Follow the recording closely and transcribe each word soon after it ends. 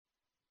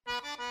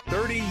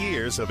30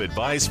 years of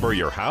advice for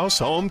your house,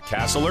 home,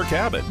 castle, or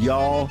cabin.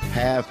 Y'all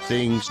have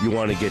things you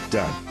want to get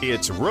done.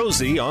 It's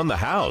Rosie on the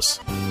House.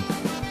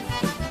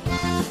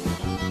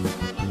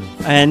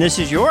 And this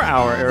is your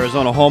hour,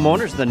 Arizona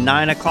homeowners, the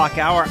 9 o'clock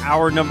hour,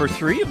 hour number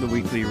 3 of the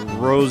weekly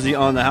Rosie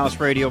on the House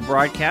radio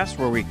broadcast,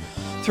 where we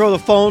throw the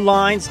phone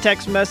lines,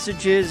 text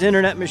messages,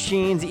 internet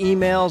machines,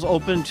 emails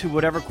open to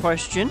whatever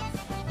question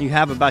you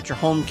have about your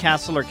home,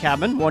 castle, or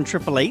cabin.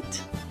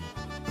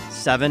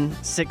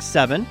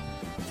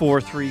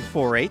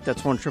 1-888-767-4348.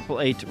 That's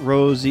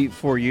 1-888-ROSIE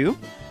for you.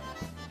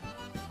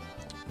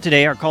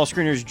 Today, our call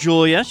screener is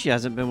Julia. She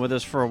hasn't been with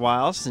us for a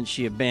while since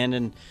she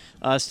abandoned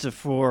us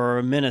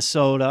for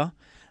Minnesota.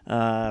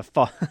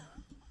 But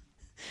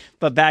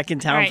back in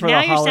town for the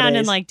holidays. Now you're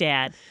sounding like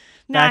Dad.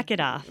 Knock it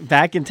off.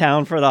 Back in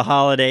town for the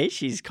holidays.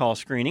 She's call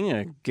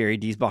screening. Gary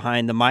D's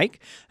behind the mic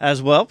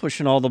as well,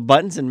 pushing all the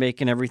buttons and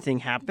making everything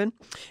happen.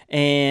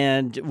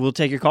 And we'll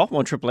take your call,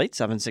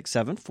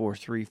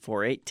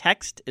 1-888-767-4348.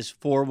 Text is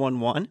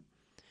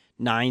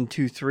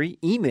 411-923.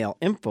 Email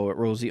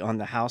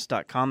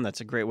info@rosieonthehouse.com.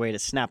 That's a great way to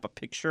snap a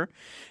picture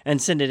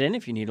and send it in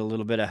if you need a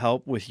little bit of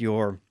help with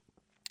your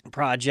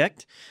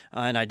project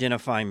and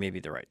identifying maybe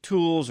the right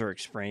tools or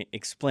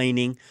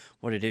explaining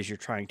what it is you're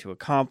trying to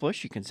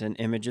accomplish. You can send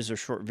images or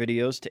short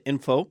videos to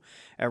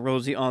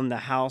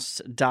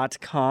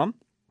info@rosieonthehouse.com.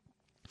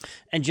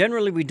 And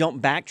generally, we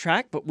don't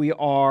backtrack, but we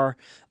are,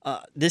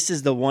 this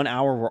is the 1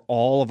 hour where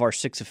all of our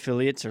 6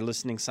 affiliates are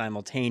listening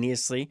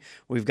simultaneously.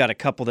 We've got a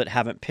couple that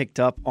haven't picked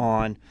up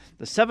on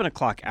the 7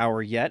 o'clock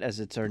hour yet, as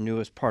it's our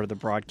newest part of the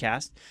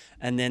broadcast.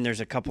 And then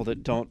there's a couple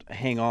that don't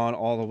hang on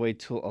all the way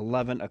till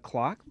 11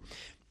 o'clock.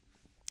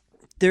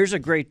 There's a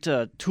great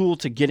tool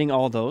to getting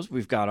all those.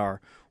 We've got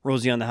our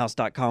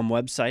rosieonthehouse.com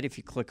website. If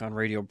you click on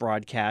radio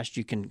broadcast,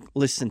 you can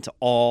listen to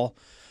all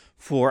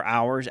 4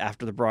 hours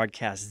after the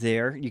broadcast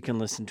there. You can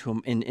listen to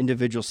them in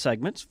individual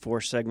segments,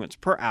 4 segments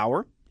per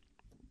hour.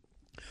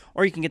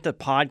 Or you can get the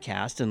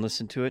podcast and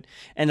listen to it.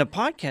 And the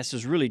podcast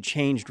has really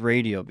changed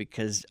radio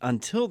because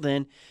until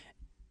then,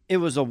 it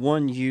was a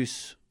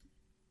one-use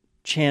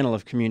channel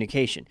of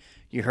communication.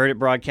 You heard it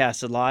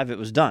broadcasted live, it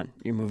was done.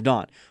 You moved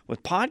on.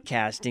 With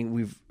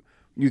podcasting,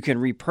 you can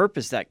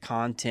repurpose that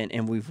content,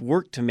 and we've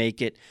worked to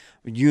make it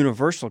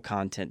universal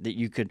content that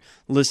you could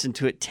listen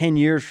to it 10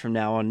 years from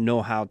now and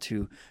know how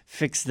to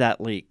fix that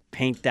leak,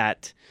 paint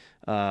that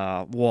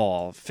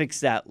wall,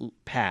 fix that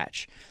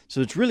patch.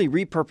 So it's really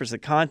repurpose the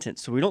content.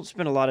 So we don't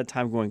spend a lot of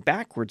time going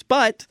backwards,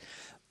 but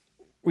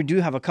we do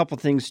have a couple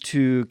things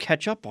to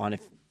catch up on.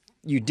 If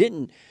you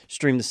didn't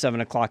stream the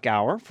 7 o'clock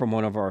hour from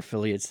one of our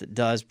affiliates that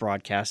does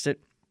broadcast it,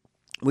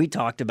 we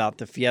talked about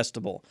the Fiesta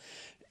Bowl.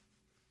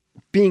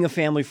 Being a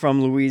family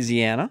from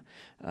Louisiana,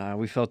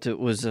 we felt it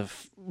would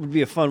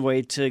be a fun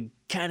way to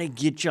kind of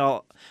get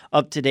y'all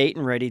up to date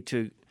and ready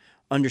to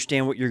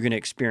understand what you're going to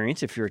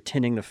experience if you're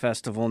attending the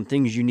festival and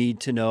things you need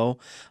to know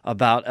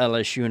about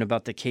LSU and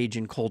about the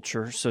Cajun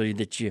culture so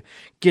that you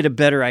get a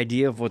better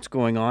idea of what's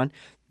going on.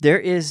 There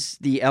is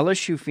the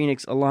LSU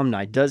Phoenix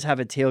alumni does have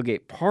a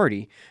tailgate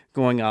party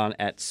going on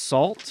at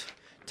Salt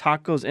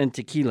Tacos and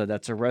Tequila.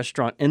 That's a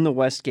restaurant in the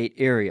Westgate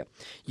area.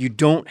 You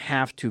don't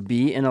have to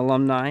be an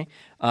alumni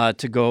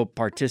to go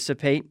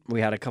participate. We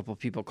had a couple of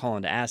people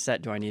calling to ask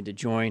that. Do I need to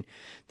join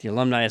the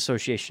Alumni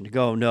Association to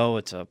go? No,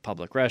 it's a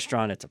public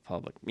restaurant. It's a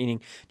public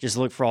meeting. Just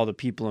look for all the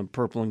people in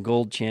purple and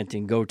gold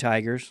chanting, "Go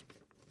Tigers,"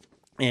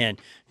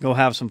 and go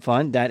have some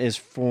fun. That is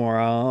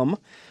from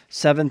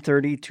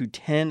 7:30 to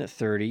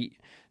 10:30.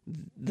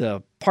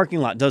 The parking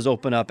lot does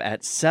open up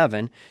at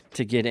 7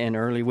 to get in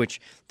early, which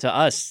to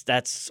us,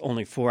 that's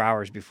only 4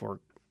 hours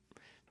before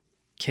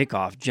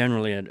kickoff.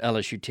 Generally, an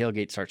LSU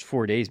tailgate starts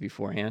 4 days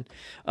beforehand.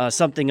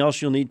 Something else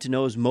you'll need to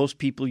know is most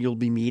people you'll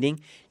be meeting,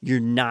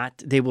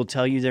 they will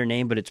tell you their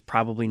name, but it's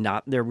probably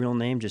not their real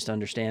name. Just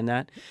understand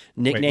that.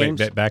 Nicknames.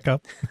 Wait, back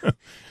up.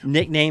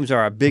 Nicknames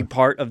are a big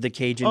part of the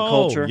Cajun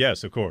culture. Oh,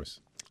 yes, of course.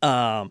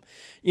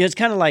 It's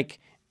kind of like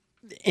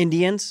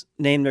Indians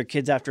name their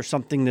kids after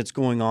something that's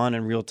going on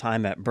in real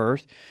time at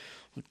birth.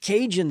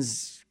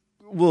 Cajuns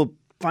will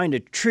find a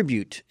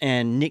tribute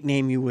and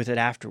nickname you with it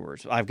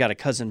afterwards. I've got a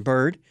cousin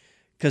Bird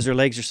because her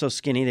legs are so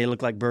skinny they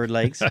look like bird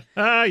legs.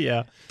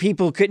 Yeah.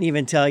 People couldn't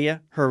even tell you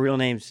her real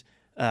name's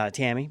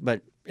Tammy,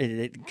 but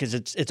because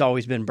it's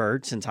always been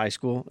Bird since high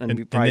school.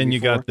 And then you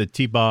got the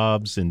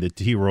T-Bobs and the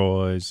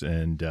T-Roys.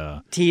 And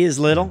T is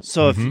little.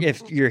 So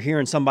if you're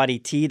hearing somebody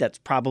T, that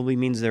probably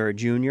means they're a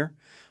junior.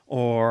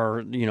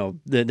 Or,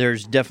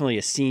 there's definitely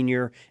a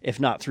senior, if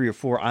not 3 or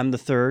 4. I'm the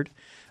third.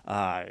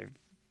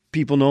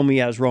 People know me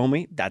as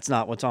Romy. That's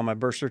not what's on my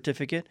birth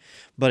certificate.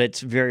 But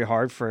it's very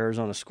hard for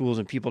Arizona schools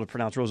and people to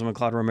pronounce Rosamond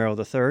Claude Romero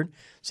III.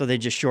 So they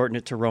just shorten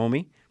it to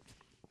Romy.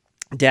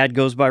 Dad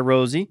goes by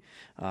Rosie.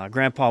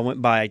 Grandpa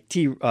went by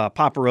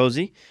Papa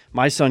Rosie.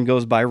 My son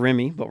goes by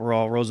Remy, but we're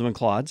all Rosamond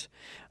Claudes.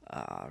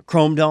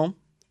 Chrome Dome,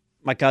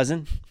 my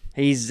cousin.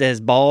 He's as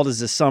bald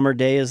as the summer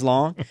day is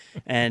long.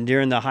 And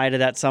during the height of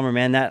that summer,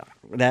 man, that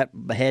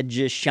head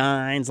just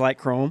shines like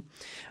chrome.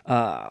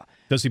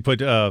 Does he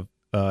put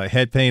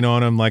head paint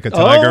on him like a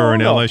Tiger or an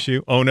no.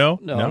 LSU? Oh, no?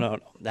 No.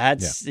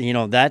 That's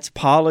that's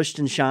polished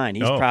and shine.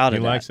 He's proud of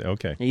he that. likes it.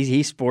 Okay.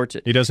 He sports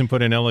it. He doesn't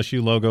put an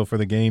LSU logo for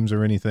the games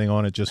or anything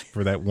on it just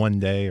for that one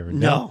day? Or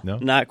No, no?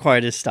 not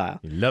quite his style.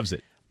 He loves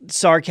it.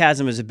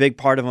 Sarcasm is a big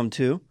part of him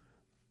too.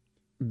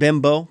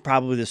 Bimbo,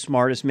 probably the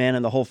smartest man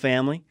in the whole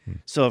family.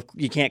 So if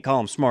you can't call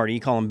him Smarty, you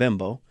call him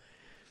Bimbo.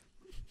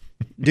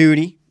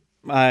 Duty.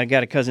 I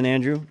got a cousin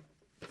Andrew.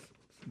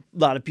 A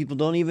lot of people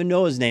don't even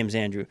know his name's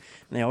Andrew,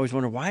 and they always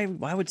wonder why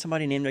would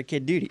somebody name their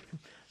kid Duty?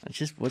 That's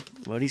just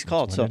what he's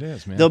called. what it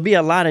is, man. There'll be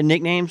a lot of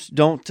nicknames.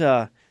 Don't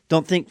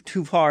think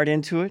too hard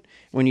into it.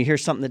 When you hear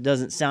something that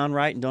doesn't sound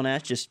right, and don't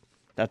ask. Just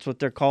that's what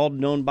they're called,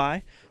 known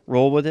by.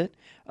 Roll with it.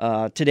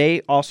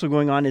 Today also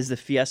going on is the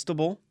Fiesta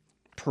Bowl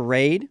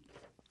parade.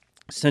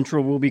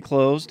 Central will be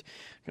closed.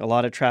 A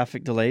lot of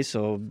traffic delays,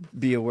 so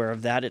be aware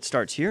of that. It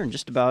starts here in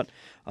just about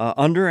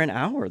under an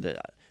hour.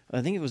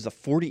 I think it was the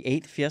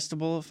 48th Fiesta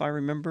Bowl, if I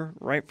remember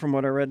right from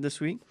what I read this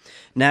week.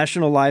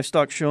 National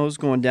livestock shows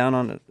going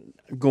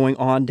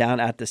on down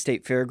at the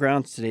State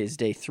Fairgrounds. Today is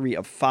day 3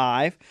 of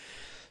 5.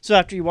 So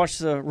after you watch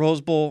the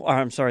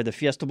the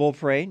Fiesta Bowl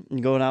parade,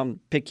 and go down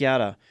and pick you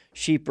out a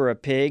sheep or a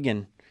pig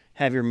and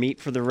have your meat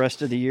for the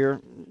rest of the year.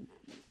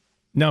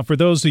 Now, for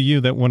those of you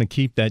that want to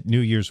keep that New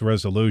Year's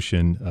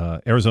resolution,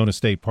 Arizona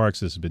State Parks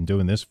has been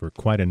doing this for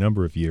quite a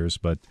number of years,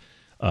 but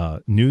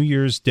New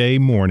Year's Day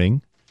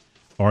morning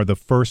are the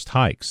first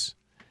hikes.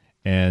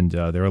 And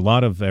there are a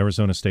lot of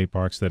Arizona State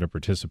Parks that are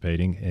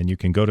participating, and you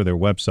can go to their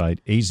website,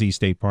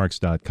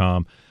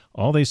 azstateparks.com.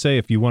 All they say,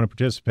 if you want to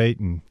participate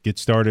and get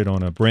started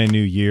on a brand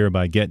new year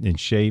by getting in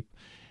shape,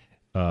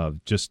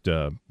 just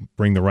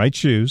bring the right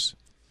shoes.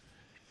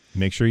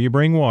 Make sure you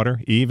bring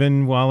water.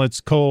 Even while it's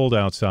cold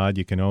outside,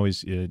 you can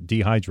always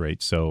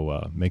dehydrate.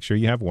 So make sure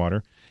you have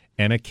water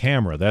and a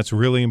camera. That's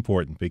really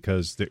important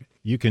because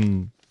you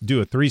can do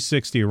a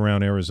 360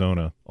 around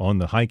Arizona on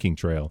the hiking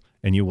trail,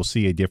 and you will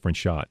see a different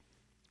shot.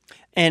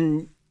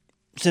 And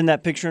send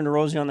that picture into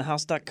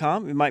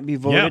rosieonthehouse.com. It might be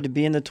voted to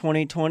be in the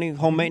 2020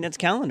 home maintenance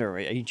calendar.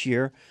 Each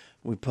year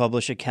we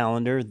publish a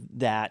calendar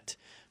that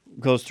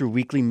goes through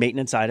weekly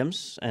maintenance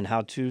items and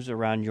how-tos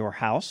around your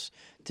house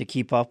to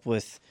keep up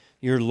with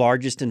your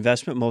largest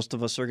investment most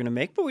of us are going to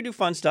make. But we do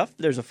fun stuff.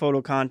 There's a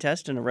photo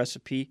contest and a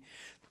recipe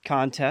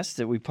contest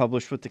that we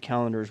publish with the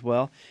calendar as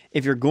well.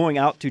 If you're going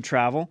out to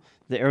travel,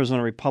 the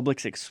Arizona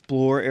Republic's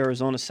Explore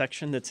Arizona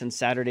section that's in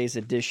Saturday's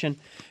edition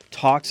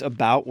talks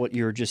about what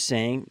you were just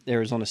saying,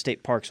 Arizona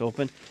State Parks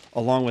Open,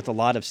 along with a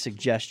lot of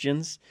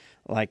suggestions.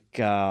 Like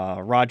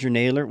Roger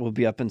Naylor will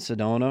be up in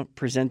Sedona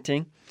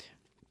presenting.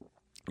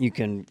 You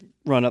can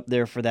run up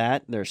there for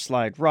that. There's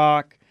Slide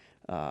Rock.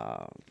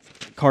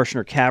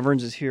 Karshner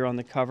Caverns is here on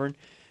the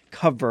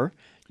cover.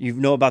 You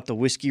know about the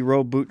Whiskey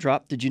Row boot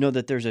drop. Did you know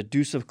that there's a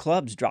Deuce of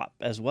Clubs drop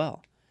as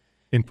well?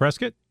 In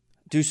Prescott?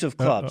 Deuce of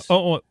Clubs.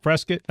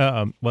 Prescott.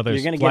 Well,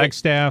 there's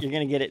Flagstaff. You're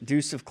going to get it.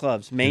 Deuce of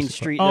Clubs. Main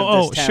Street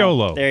of this town. Show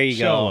Low. There you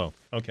go.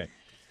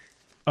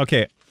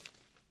 Okay.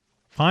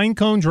 Pine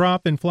Cone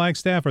drop in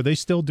Flagstaff. Are they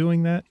still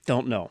doing that?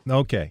 Don't know.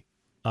 Okay.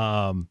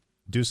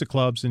 Deuce of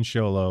Clubs in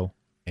Show Low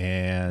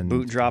and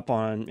boot drop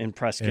in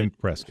Prescott. In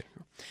Prescott.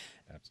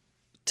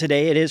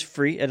 Today it is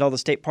free at all the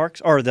state parks,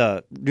 or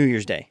the New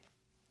Year's Day.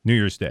 New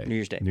Year's Day.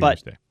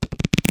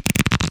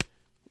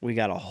 We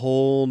got a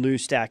whole new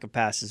stack of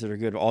passes that are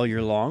good all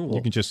year long.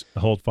 You can just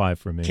hold 5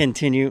 for me.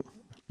 Continue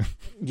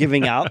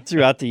giving out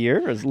throughout the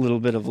year as a little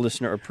bit of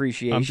listener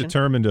appreciation. I'm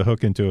determined to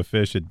hook into a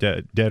fish at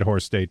Dead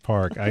Horse State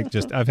Park.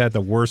 I've had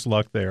the worst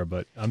luck there,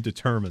 but I'm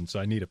determined, so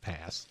I need a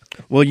pass.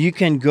 Well, you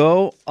can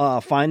go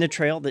find the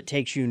trail that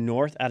takes you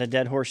north out of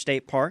Dead Horse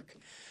State Park,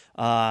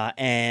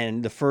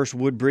 and the first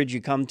wood bridge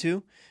you come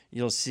to,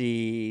 you'll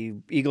see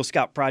Eagle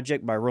Scout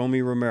Project by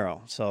Romy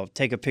Romero. So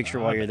take a picture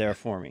while you're there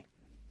for me.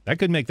 That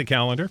could make the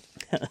calendar.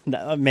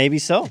 Maybe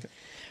so.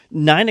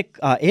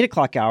 8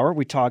 o'clock hour,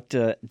 we talked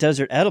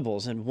desert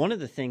edibles, and one of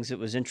the things that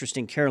was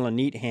interesting, Carolyn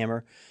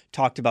Neathammer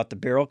talked about the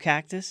barrel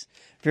cactus.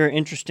 Very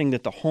interesting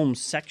that the home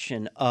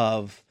section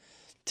of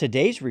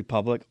today's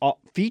Republic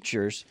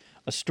features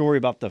a story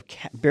about the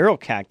barrel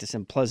cactus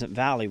in Pleasant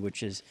Valley,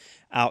 which is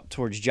out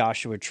towards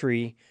Joshua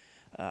Tree.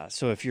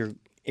 So if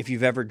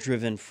you've ever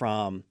driven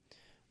from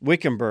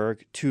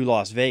Wickenburg to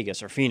Las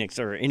Vegas, or Phoenix,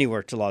 or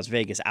anywhere to Las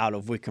Vegas out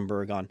of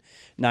Wickenburg on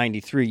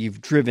 93, you've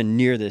driven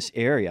near this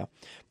area.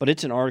 But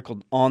it's an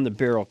article on the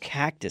barrel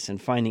cactus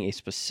and finding a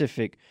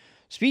specific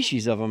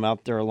species of them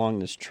out there along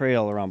this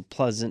trail around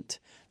Pleasant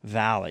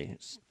Valley.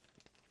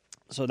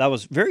 So that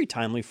was very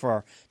timely for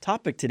our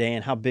topic today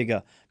and how big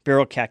a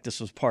barrel cactus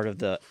was part of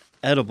the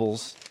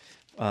edibles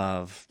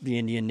of the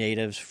Indian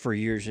natives for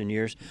years and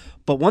years.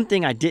 But one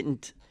thing I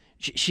didn't,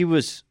 she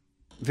was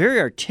very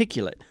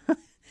articulate.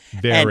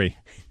 Very.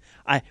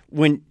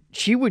 When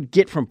she would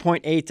get from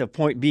point A to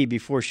point B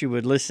before she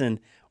would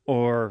listen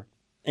or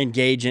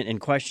engage in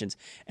questions.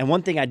 And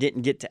one thing I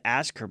didn't get to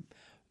ask her,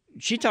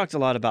 she talked a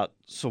lot about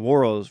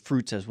saguaro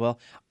fruits as well.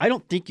 I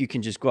don't think you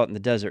can just go out in the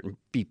desert and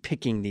be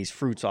picking these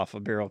fruits off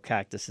of barrel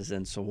cactuses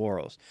and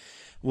saguaros.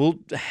 We'll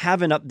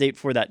have an update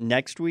for that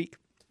next week.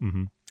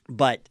 Mm-hmm.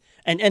 But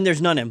And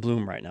there's none in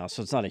bloom right now,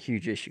 so it's not a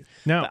huge issue.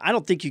 Now- But I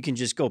don't think you can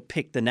just go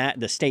pick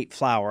the state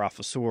flower off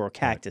of saguaro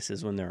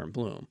cactuses when they're in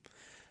bloom.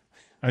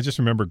 I just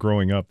remember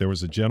growing up, there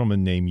was a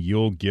gentleman named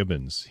Yule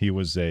Gibbons. He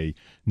was a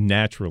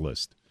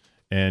naturalist,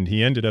 and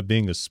he ended up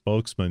being a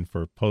spokesman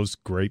for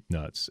Post Grape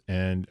Nuts.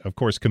 And, of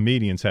course,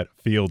 comedians had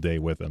a field day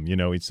with him. You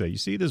know, he'd say, you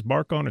see this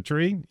bark on a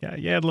tree? Yeah,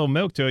 you add a little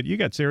milk to it. You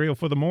got cereal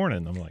for the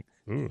morning. I'm like,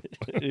 ooh.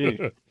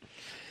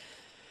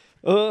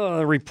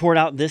 A report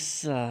out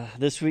this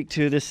week,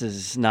 too. This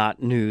is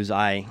not news.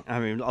 I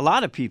mean, a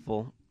lot of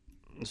people,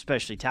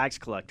 especially tax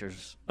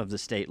collectors of the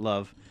state,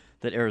 love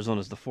that Arizona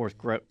is the fourth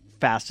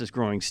fastest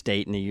growing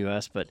state in the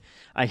U.S., but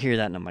I hear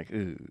that and I'm like,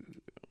 ooh,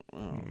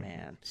 oh,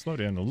 man. Slow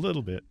down a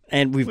little bit.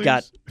 And we've Please.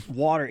 got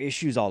water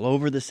issues all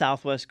over the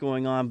Southwest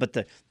going on. But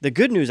the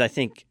good news, I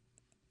think,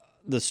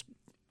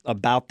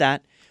 about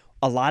that,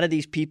 a lot of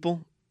these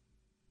people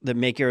that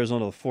make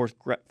Arizona the fourth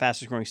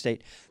fastest growing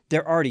state,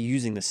 they're already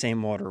using the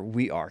same water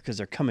we are because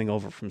they're coming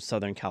over from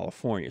Southern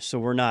California. So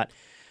we're not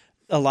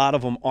 – a lot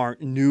of them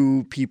aren't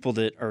new people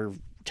that are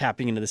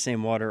tapping into the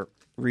same water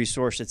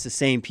resource. It's the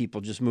same people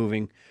just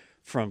moving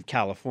from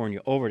California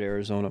over to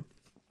Arizona.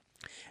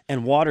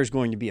 And water is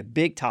going to be a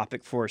big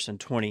topic for us in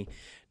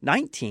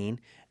 2019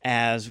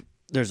 as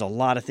there's a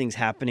lot of things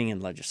happening in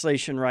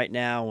legislation right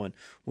now and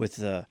with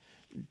the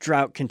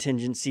drought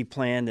contingency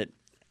plan that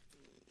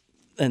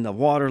and the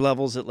water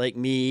levels at Lake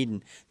Mead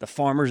and the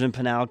farmers in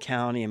Pinal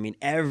County. I mean,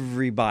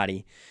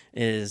 everybody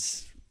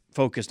is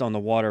focused on the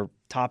water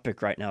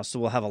topic right now. So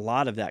we'll have a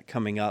lot of that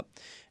coming up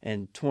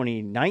in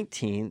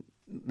 2019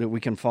 that we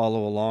can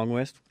follow along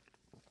with.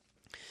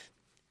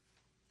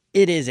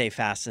 It is a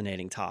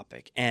fascinating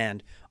topic,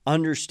 and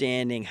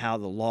understanding how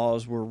the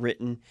laws were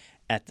written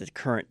at the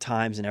current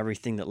times and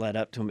everything that led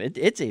up to them,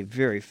 it's a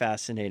very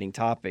fascinating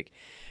topic,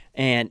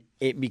 and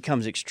it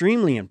becomes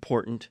extremely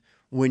important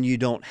when you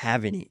don't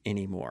have any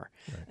anymore.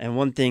 Right. And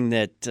one thing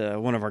that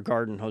one of our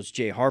garden hosts,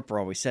 Jay Harper,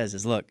 always says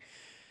is, look,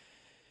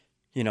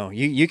 you know,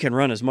 you can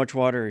run as much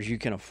water as you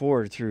can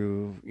afford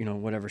through, you know,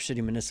 whatever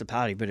city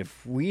municipality. But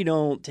if we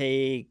don't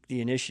take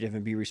the initiative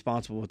and be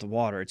responsible with the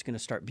water, it's going to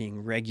start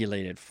being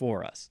regulated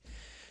for us.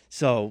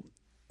 So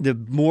the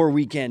more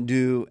we can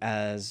do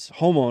as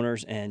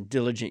homeowners and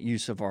diligent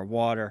use of our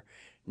water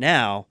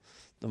now,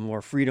 the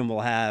more freedom we'll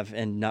have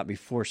and not be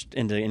forced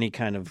into any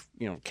kind of,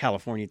 you know,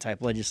 California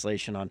type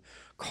legislation on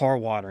car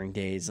watering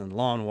days and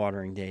lawn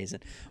watering days.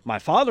 And my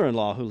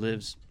father-in-law, who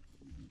lives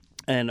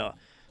in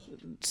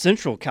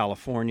Central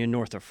California,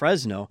 north of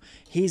Fresno,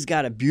 he's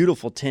got a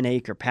beautiful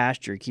 10-acre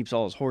pasture he keeps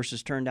all his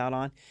horses turned out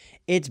on.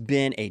 It's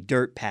been a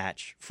dirt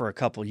patch for a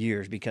couple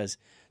years because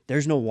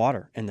there's no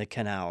water in the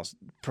canals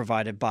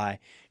provided by,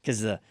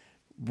 because the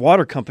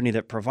water company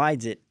that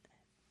provides it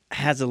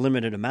has a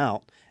limited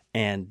amount,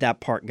 and that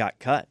part got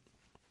cut.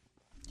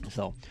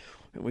 So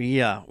we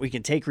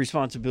can take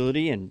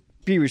responsibility and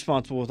be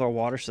responsible with our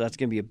water. So that's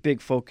going to be a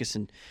big focus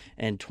in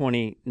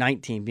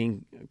 2019,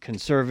 being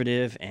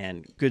conservative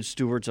and good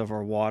stewards of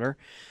our water.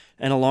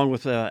 And along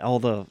with all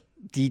the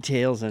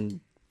details and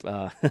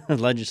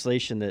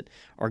legislation that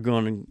are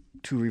going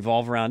to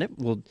revolve around it,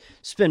 we'll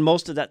spend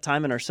most of that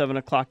time in our 7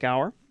 o'clock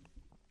hour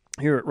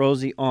here at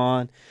Rosie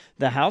on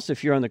the House.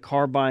 If you're in the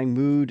car buying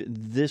mood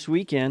this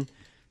weekend,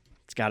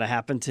 it's got to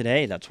happen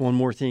today. That's one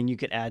more thing you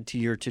could add to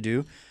your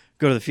to-do.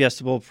 Go to the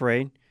Fiesta Bowl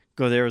Parade,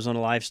 go to the Arizona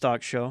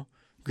Livestock Show,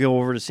 go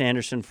over to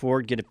Sanderson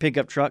Ford, get a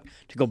pickup truck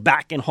to go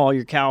back and haul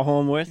your cow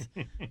home with.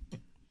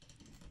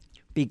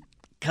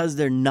 Because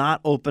they're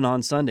not open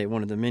on Sunday.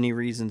 One of the many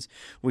reasons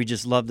we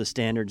just love the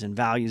standards and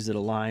values that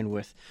align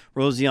with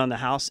Rosie on the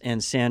House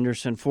and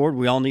Sanderson Ford.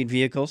 We all need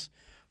vehicles.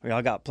 We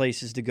all got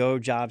places to go,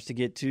 jobs to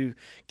get to,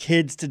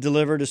 kids to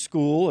deliver to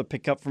school or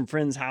pick up from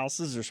friends'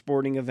 houses or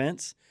sporting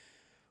events.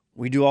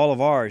 We do all of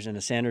ours in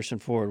a Sanderson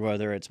Ford,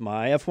 whether it's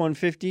my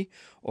F-150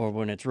 or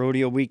when it's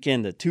rodeo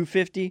weekend, the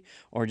 250,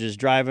 or just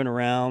driving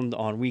around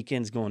on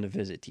weekends going to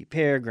visit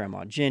T-Pear,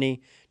 Grandma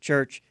Jenny,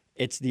 church.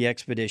 It's the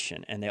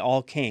Expedition, and they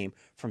all came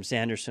from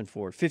Sanderson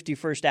Ford.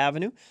 51st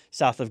Avenue,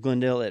 south of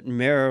Glendale at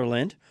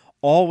Maryland,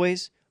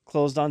 always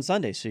closed on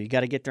Sunday, so you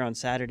got to get there on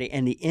Saturday.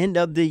 And the end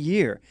of the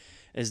year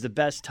is the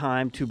best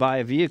time to buy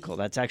a vehicle.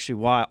 That's actually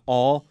why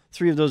all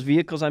three of those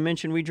vehicles I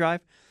mentioned we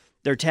drive,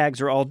 their tags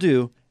are all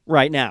due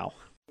right now.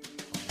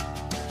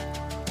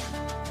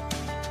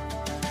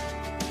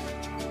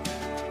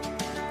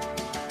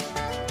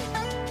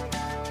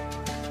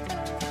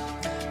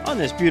 On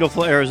this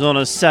beautiful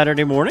Arizona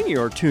Saturday morning,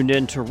 you're tuned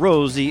in to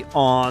Rosie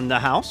on the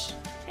House.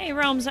 Hey,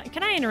 Romes,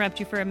 can I interrupt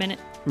you for a minute?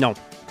 No.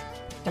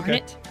 Darn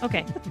it.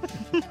 Okay.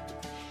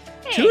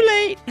 Hey. Too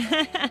late.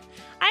 I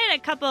had a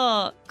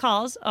couple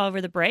calls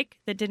over the break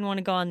that didn't want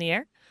to go on the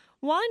air.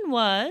 One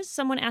was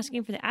someone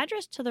asking for the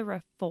address to the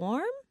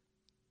Reform?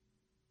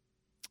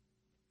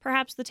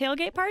 Perhaps the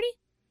tailgate party?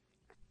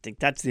 I think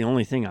that's the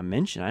only thing I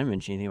mentioned. I didn't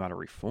mention anything about a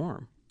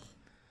Reform.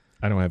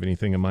 I don't have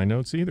anything in my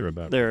notes either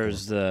about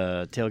There's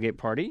the tailgate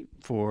party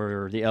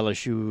for the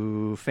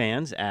LSU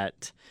fans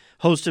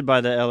hosted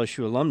by the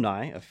LSU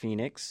alumni of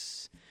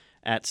Phoenix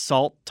at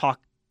Salt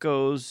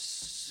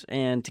Tacos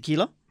and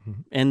Tequila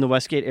in the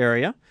Westgate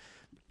area.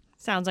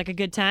 Sounds like a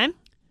good time.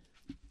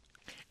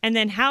 And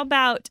then how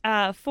about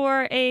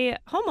for a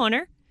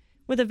homeowner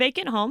with a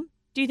vacant home,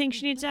 do you think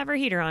she needs to have her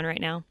heater on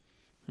right now?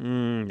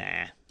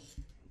 Nah.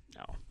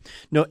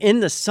 No,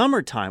 in the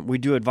summertime, we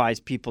do advise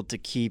people to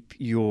keep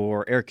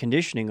your air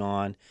conditioning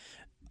on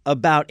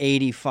about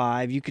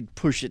 85. You could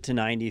push it to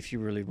 90 if you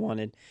really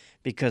wanted,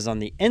 because on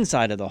the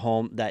inside of the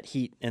home, that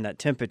heat and that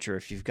temperature,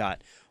 if you've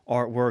got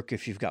artwork,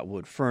 if you've got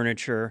wood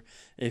furniture,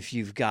 if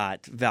you've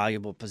got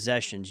valuable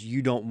possessions,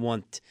 you don't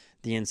want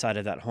the inside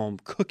of that home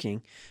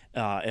cooking.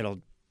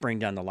 It'll bring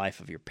down the life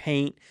of your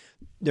paint.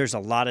 There's a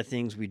lot of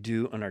things we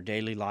do in our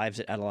daily lives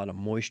that add a lot of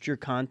moisture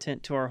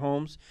content to our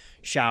homes.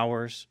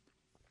 Showers,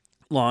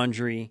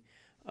 laundry,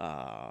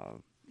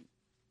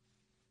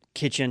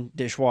 kitchen,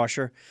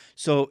 dishwasher.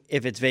 So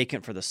if it's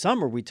vacant for the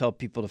summer, we tell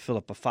people to fill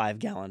up a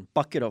 5-gallon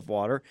bucket of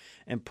water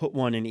and put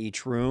one in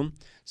each room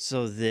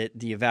so that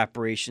the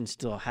evaporation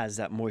still has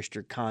that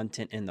moisture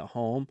content in the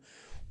home.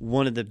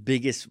 One of the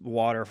biggest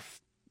water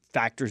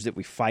factors that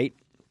we fight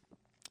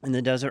in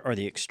the desert are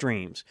the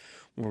extremes,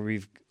 where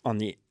we've on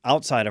the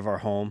outside of our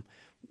home,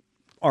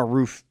 our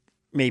roof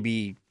may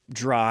be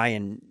dry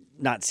and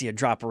not see a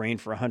drop of rain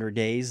for 100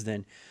 days,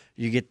 then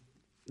you get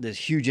this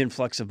huge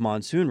influx of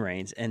monsoon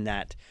rains, and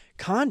that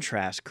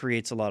contrast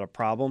creates a lot of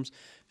problems.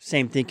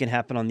 Same thing can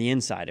happen on the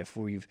inside. If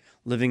we're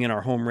living in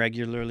our home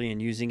regularly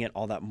and using it,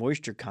 all that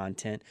moisture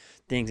content,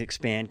 things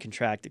expand,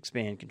 contract,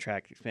 expand,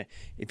 contract, expand.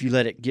 If you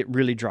let it get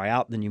really dry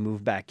out, then you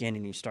move back in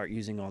and you start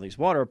using all these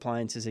water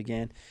appliances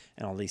again,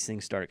 and all these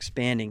things start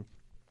expanding.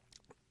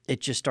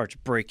 It just starts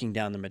breaking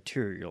down the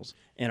materials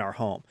in our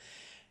home.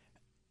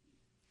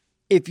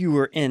 If you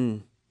were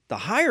in the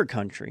higher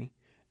country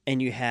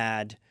and you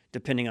had,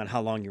 depending on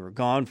how long you were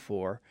gone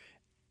for,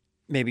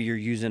 maybe you're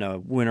using a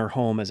winter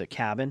home as a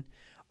cabin,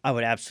 I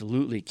would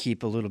absolutely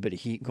keep a little bit of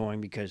heat going,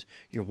 because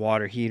your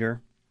water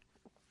heater,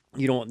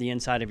 you don't want the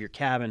inside of your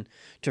cabin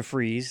to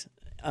freeze,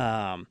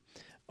 and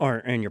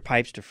your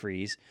pipes to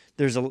freeze.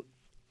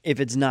 If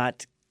it's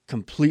not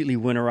completely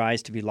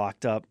winterized to be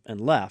locked up and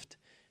left,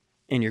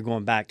 and you're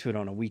going back to it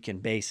on a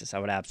weekend basis, I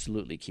would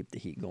absolutely keep the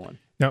heat going.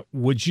 Now,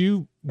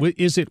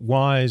 is it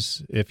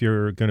wise, if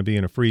you're going to be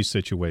in a freeze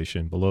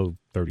situation below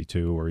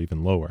 32 or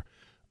even lower,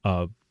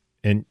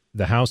 and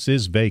the house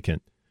is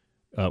vacant,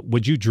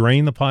 would you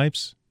drain the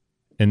pipes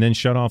and then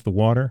shut off the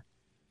water,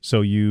 so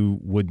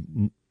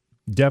you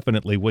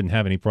definitely wouldn't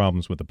have any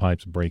problems with the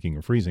pipes breaking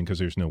or freezing because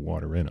there's no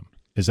water in them?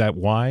 Is that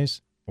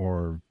wise,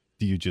 or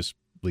do you just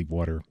leave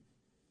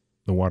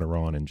the water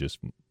on and just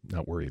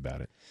not worry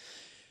about it?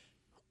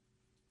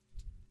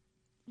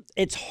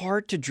 It's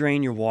hard to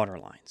drain your water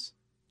lines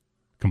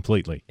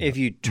completely. If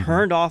you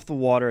turned off the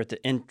water at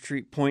the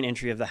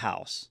entry of the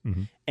house,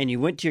 and you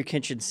went to your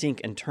kitchen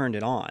sink and turned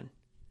it on,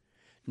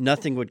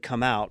 nothing would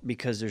come out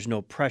because there's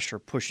no pressure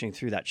pushing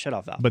through that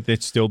shutoff valve. But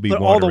there'd still be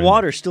water. But all the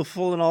water's still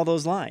full in all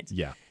those lines.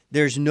 Yeah.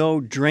 There's no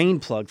drain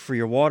plug for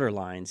your water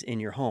lines in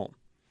your home,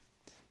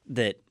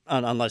 that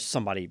unless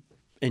somebody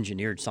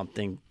engineered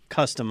something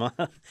custom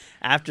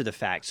after the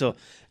fact. So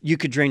you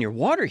could drain your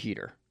water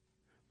heater,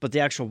 but the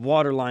actual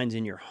water lines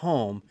in your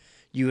home,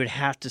 you would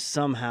have to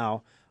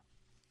somehow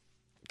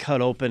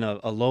cut open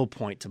a low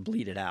point to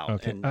bleed it out.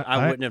 Okay. And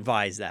I wouldn't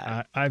advise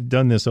that. I've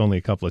done this only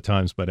a couple of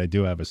times, but I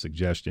do have a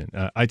suggestion.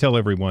 I tell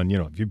everyone,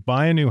 if you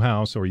buy a new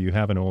house or you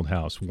have an old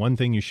house, one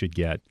thing you should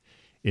get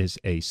is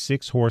a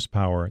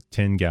 6-horsepower,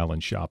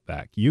 10-gallon shop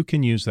vac. You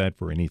can use that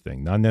for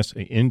anything, not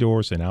necessarily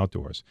indoors and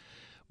outdoors.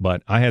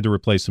 But I had to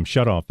replace some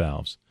shutoff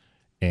valves,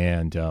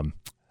 and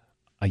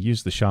I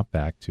used the shop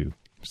vac to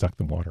suck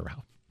the water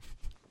out.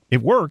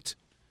 It worked.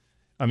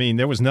 I mean,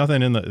 there was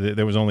nothing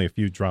there was only a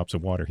few drops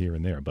of water here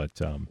and there, but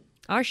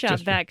our shop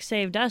vac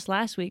saved us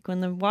last week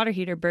when the water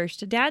heater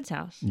burst at Dad's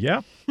house.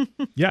 Yeah.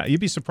 Yeah, you'd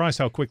be surprised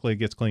how quickly it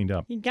gets cleaned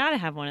up. You got to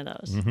have one of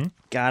those. Mm-hmm.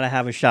 Got to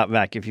have a shop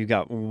vac if you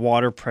got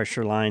water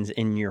pressure lines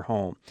in your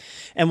home.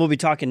 And we'll be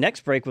talking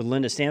next break with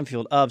Linda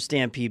Stanfield of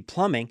Stampede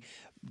Plumbing.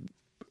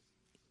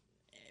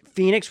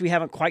 Phoenix, we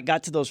haven't quite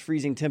got to those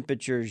freezing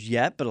temperatures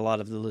yet, but a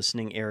lot of the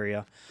listening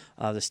area,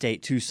 the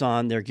state,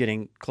 Tucson, they're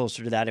getting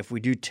closer to that. If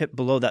we do tip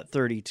below that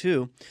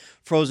 32,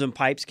 frozen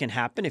pipes can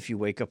happen if you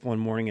wake up one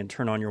morning and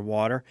turn on your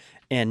water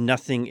and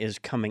nothing is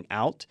coming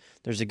out.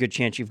 There's a good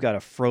chance you've got a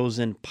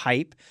frozen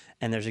pipe,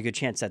 and there's a good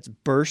chance that's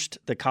burst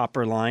the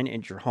copper line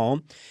into your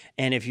home.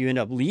 And if you end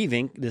up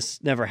leaving,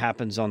 this never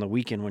happens on the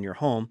weekend when you're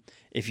home.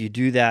 If you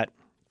do that,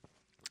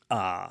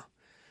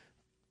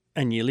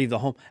 and you leave the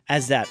home,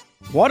 as that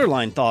water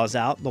line thaws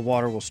out, the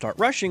water will start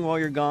rushing while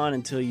you're gone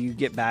until you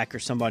get back or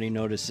somebody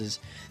notices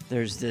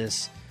there's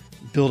this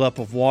buildup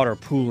of water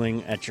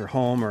pooling at your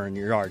home or in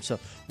your yard. So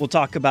we'll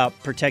talk about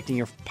protecting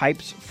your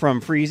pipes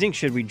from freezing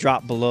should we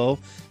drop below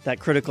that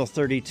critical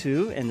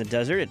 32 in the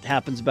desert. It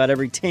happens about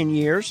every 10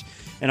 years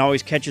and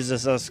always catches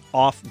us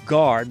off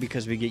guard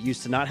because we get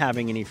used to not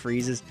having any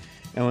freezes.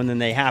 And when then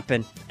they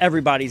happen,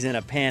 everybody's in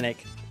a panic.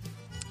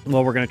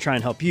 Well, we're going to try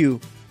and help you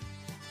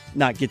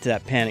not get to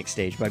that panic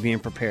stage by being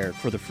prepared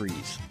for the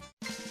freeze.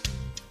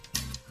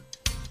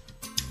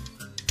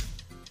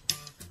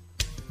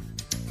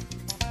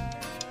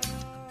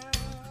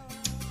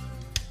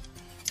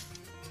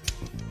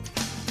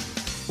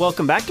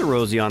 Welcome back to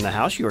Rosie on the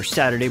House, your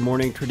Saturday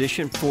morning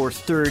tradition for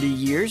 30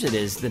 years. It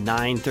is the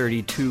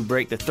 9:32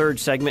 break, the third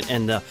segment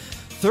and the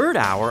third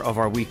hour of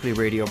our weekly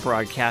radio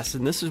broadcast,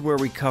 and this is where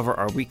we cover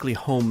our weekly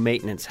home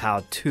maintenance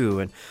how-to.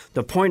 And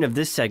the point of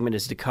this segment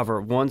is to cover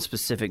one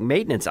specific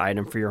maintenance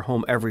item for your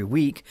home every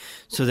week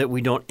so that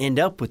we don't end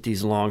up with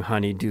these long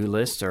honey-do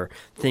lists or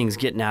things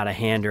getting out of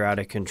hand or out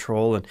of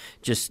control, and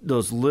just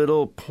those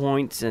little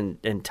points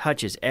and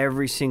touches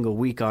every single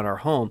week on our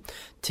home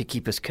to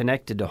keep us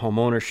connected to home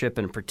ownership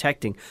and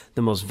protecting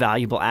the most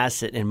valuable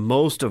asset in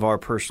most of our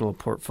personal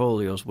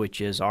portfolios,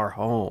 which is our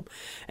home.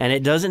 And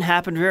it doesn't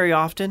happen very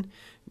often.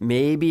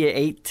 Maybe an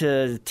 8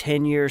 to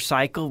 10 year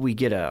cycle, we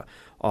get a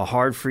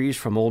hard freeze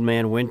from Old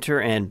Man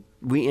Winter, and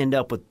we end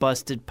up with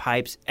busted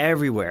pipes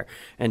everywhere.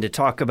 And to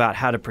talk about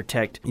how to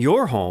protect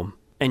your home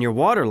and your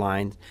water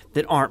lines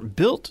that aren't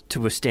built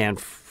to withstand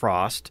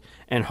frost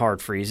and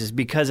hard freezes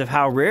because of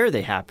how rare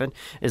they happen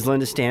is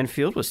Linda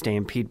Stanfield with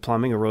Stampede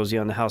Plumbing, a Rosie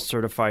on the House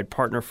certified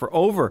partner for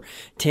over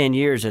 10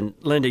 years. And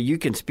Linda, you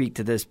can speak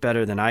to this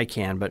better than I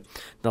can, but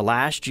the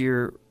last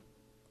year,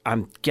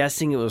 I'm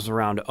guessing it was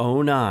around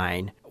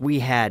 2009, we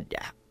had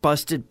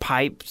busted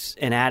pipes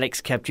and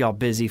attics kept y'all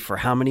busy for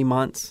how many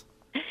months?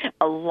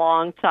 A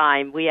long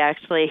time. We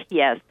actually,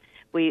 yes,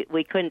 we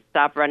couldn't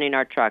stop running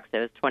our trucks. It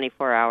was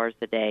 24 hours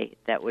a day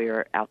that we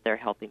were out there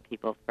helping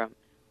people from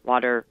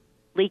water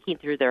leaking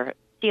through their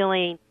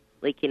ceiling,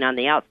 leaking on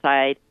the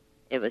outside.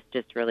 It was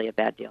just really a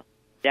bad deal.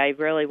 I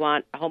really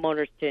want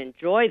homeowners to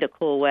enjoy the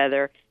cool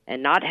weather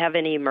and not have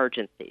any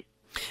emergencies.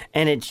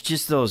 And it's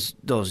just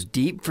those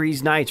deep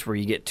freeze nights where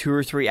you get 2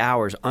 or 3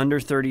 hours under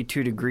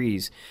 32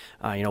 degrees.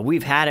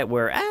 We've had it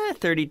where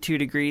 32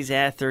 degrees,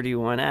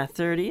 31,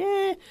 30.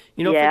 If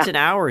it's an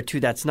hour or two,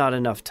 that's not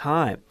enough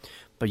time.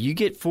 But you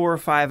get 4 or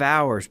 5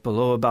 hours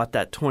below about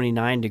that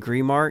 29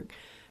 degree mark,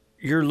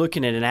 you're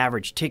looking at an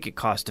average ticket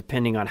cost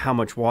depending on how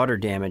much water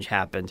damage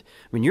happened.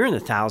 I mean, you're in the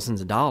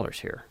thousands of dollars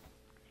here.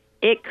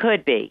 It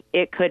could be.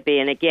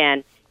 And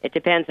again, it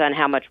depends on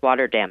how much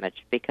water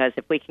damage, because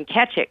if we can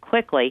catch it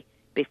quickly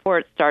before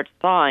it starts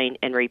thawing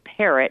and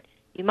repair it,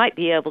 you might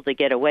be able to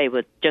get away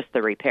with just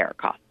the repair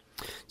cost.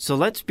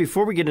 So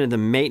before we get into the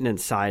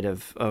maintenance side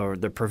or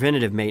the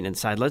preventative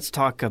maintenance side, let's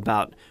talk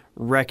about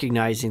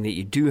recognizing that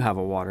you do have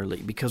a water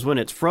leak, because when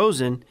it's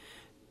frozen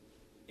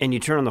and you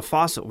turn on the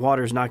faucet,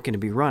 water's not going to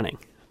be running.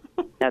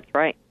 That's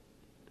right.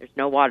 There's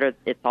no water.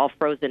 It's all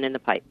frozen in the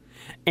pipe.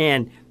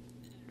 And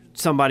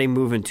somebody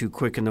moving too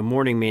quick in the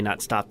morning may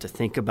not stop to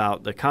think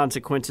about the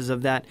consequences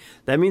of that.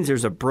 That means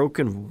there's a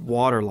broken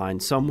water line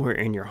somewhere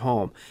in your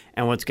home.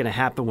 And what's going to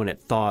happen when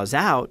it thaws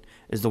out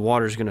is the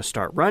water's going to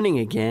start running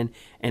again.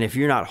 And if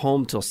you're not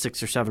home till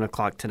 6 or 7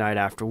 o'clock tonight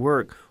after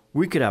work,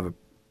 we could have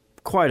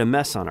quite a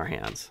mess on our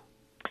hands.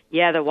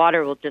 Yeah, the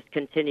water will just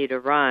continue to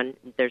run.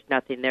 There's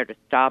nothing there to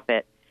stop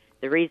it.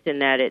 The reason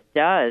that it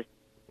does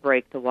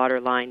break the water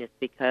line is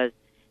because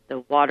the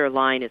water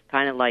line is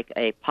kind of like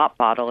a pop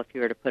bottle. If you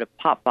were to put a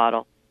pop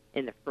bottle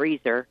in the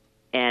freezer,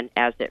 and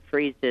as it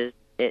freezes,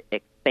 it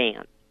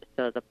expands.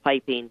 So the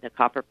piping, the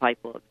copper pipe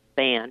will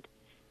expand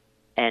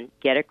and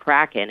get a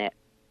crack in it.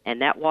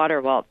 And that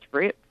water, while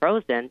it's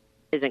frozen,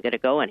 isn't going to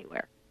go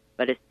anywhere.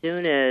 But as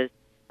soon as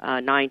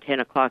 9, 10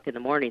 o'clock in the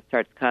morning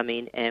starts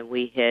coming and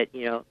we hit,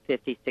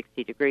 50,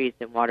 60 degrees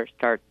and water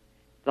starts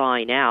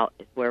thawing out,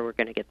 is where we're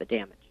going to get the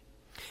damage.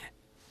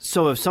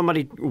 So if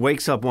somebody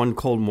wakes up one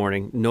cold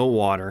morning, no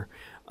water,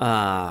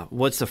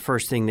 what's the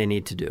first thing they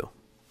need to do?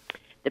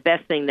 The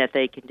best thing that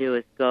they can do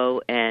is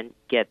go and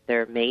get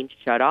their main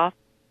shutoff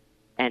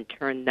and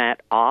turn that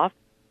off.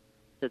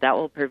 So that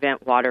will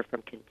prevent water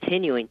from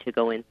continuing to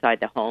go inside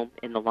the home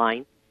in the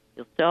lines.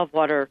 You'll still have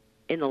water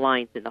in the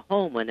lines in the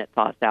home when it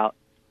thaws out,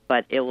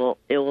 but it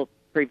will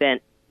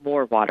prevent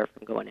more water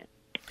from going in.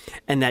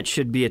 And that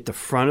should be at the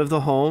front of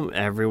the home,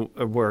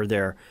 where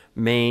their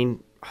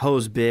main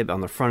hose bib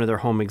on the front of their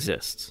home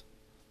exists.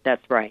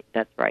 That's right.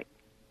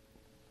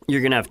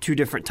 You're going to have 2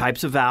 different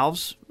types of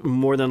valves,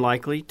 more than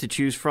likely, to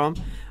choose from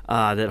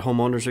that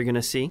homeowners are going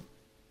to see.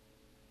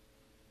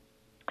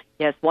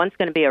 Yes, one's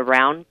going to be a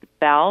round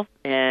valve,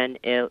 and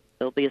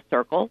it'll be a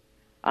circle.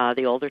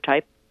 The older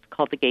type is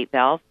called the gate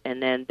valve.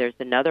 And then there's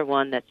another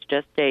one that's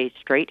just a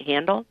straight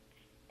handle,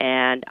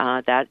 and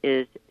that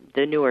is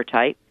the newer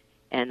type,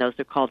 and those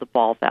are called the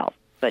ball valves.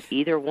 But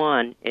either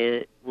one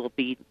will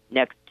be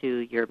next to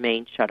your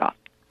main shutoff.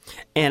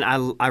 And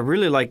I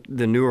really like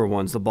the newer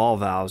ones, the ball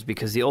valves,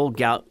 because the old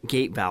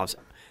gate valves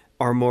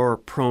are more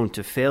prone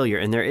to failure.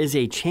 And there is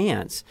a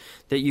chance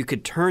that you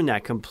could turn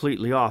that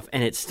completely off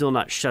and it still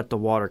not shut the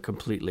water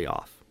completely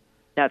off.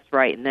 That's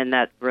right. And then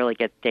that really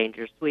gets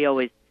dangerous. We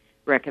always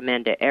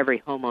recommend to every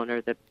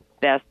homeowner the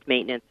best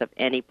maintenance of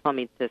any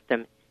plumbing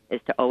system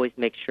is to always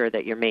make sure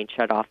that your main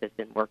shutoff is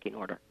in working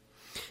order.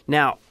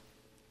 Now,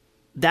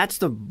 that's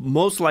the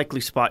most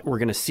likely spot we're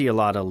going to see a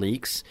lot of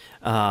leaks,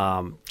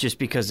 just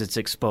because it's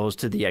exposed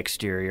to the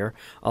exterior,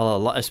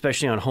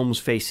 especially on homes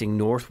facing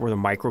north where the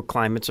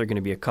microclimates are going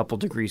to be a couple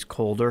degrees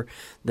colder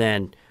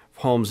than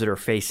homes that are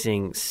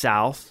facing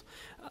south.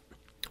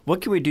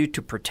 What can we do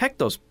to protect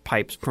those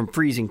pipes from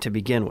freezing to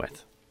begin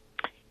with?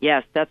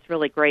 Yes, that's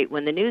really great.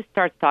 When the news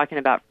starts talking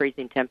about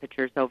freezing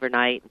temperatures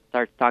overnight and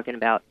starts talking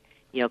about,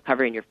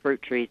 covering your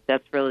fruit trees,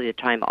 that's really the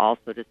time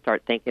also to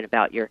start thinking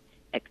about your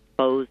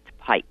exposed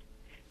pipes.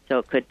 So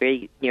it could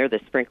be near the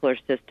sprinkler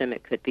system.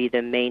 It could be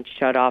the main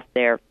shutoff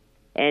there.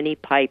 Any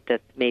pipe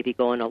that's maybe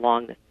going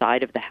along the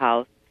side of the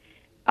house.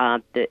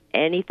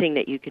 Anything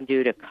that you can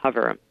do to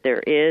cover them. There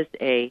is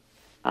a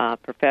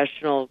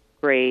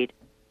professional-grade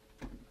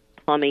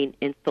plumbing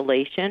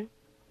installation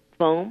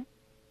foam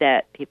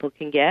that people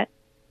can get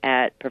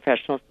at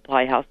professional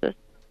supply houses.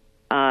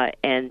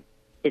 And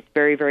it's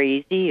very, very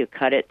easy. You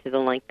cut it to the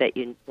length that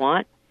you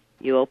want.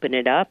 You open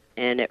it up,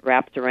 and it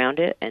wraps around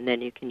it, and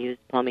then you can use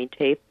plumbing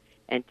tape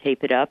and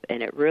tape it up,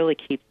 and it really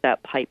keeps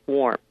that pipe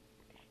warm.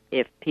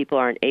 If people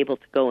aren't able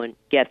to go and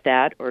get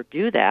that or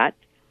do that,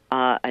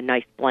 a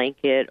nice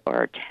blanket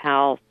or a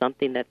towel,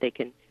 something that they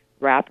can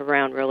wrap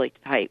around really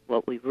tight.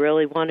 What we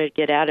really want to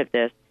get out of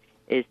this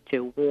is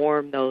to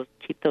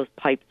keep those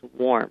pipes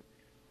warm.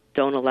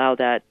 Don't allow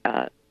that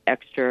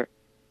extra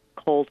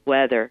cold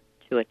weather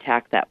to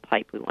attack that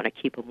pipe. We want to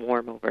keep them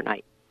warm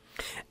overnight.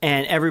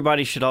 And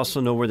everybody should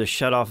also know where the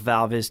shutoff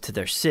valve is to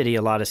their city.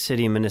 A lot of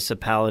city and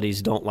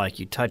municipalities don't like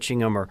you touching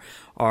them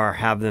or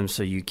have them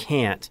so you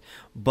can't.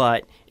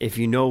 But if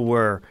you know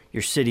where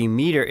your city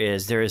meter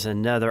is, there is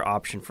another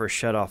option for a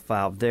shutoff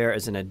valve there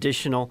as an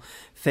additional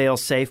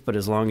fail-safe. But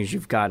as long as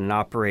you've got an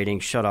operating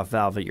shutoff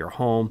valve at your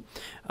home,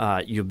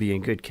 you'll be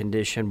in good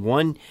condition.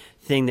 One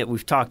thing that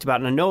we've talked about,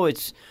 and I know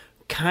it's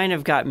kind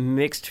of got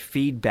mixed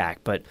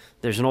feedback, but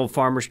there's an old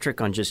farmer's trick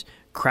on just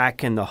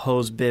cracking the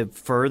hose bib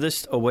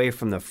furthest away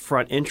from the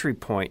front entry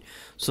point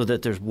so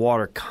that there's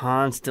water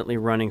constantly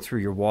running through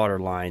your water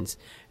lines.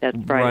 That's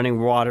right. Running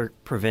water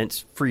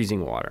prevents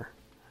freezing water.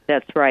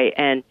 That's right.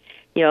 And,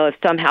 if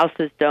some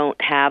houses don't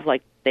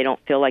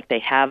feel like they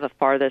have a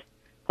farthest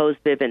hose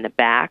bib in the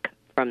back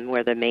from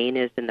where the main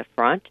is in the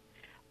front,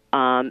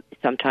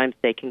 sometimes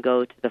they can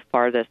go to the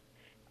farthest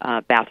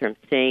bathroom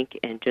sink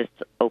and just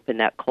open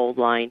that cold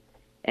line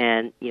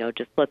and,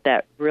 just let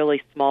that really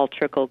small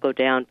trickle go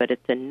down, but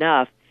it's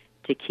enough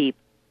to keep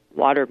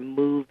water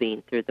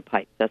moving through the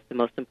pipes. That's the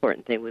most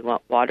important thing. We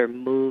want water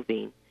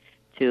moving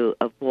to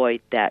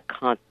avoid that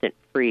constant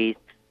freeze,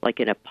 like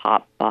in a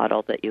pop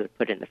bottle that you would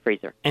put in the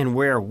freezer. And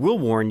where we'll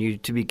warn you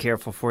to be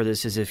careful for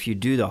this is if you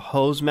do the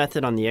hose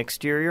method on the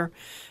exterior,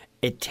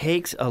 it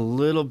takes a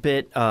little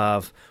bit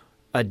of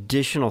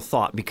additional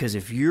thought, because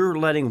if you're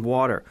letting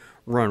water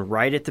run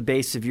right at the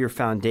base of your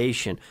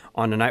foundation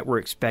on a night we're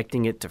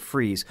expecting it to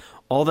freeze,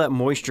 all that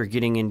moisture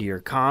getting into your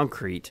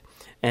concrete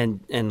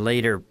and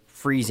later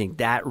freezing,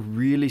 that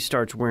really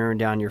starts wearing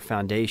down your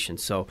foundation.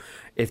 So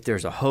if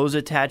there's a hose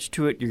attached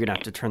to it, you're going to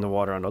have to turn the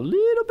water on a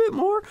little bit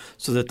more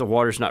so that the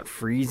water's not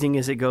freezing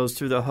as it goes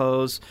through the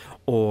hose,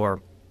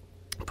 or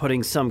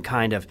putting some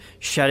kind of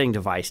shutting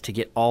device to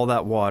get all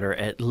that water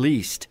at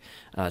least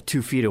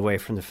 2 feet away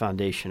from the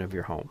foundation of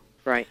your home.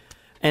 Right.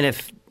 And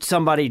if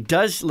somebody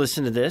does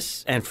listen to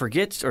this and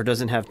forgets or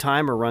doesn't have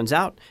time or runs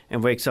out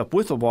and wakes up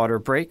with a water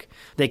break,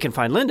 they can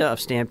find Linda of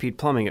Stampede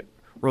Plumbing at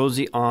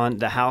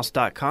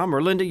rosieonthehouse.com.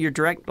 Or Linda, your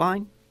direct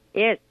line?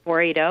 It's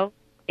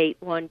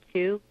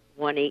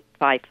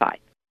 480-812-1855.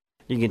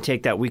 You can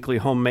take that weekly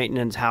home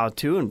maintenance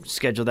how-to and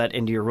schedule that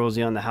into your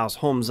Rosie on the House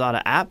Home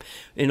Zada app.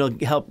 It'll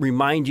help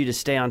remind you to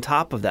stay on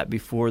top of that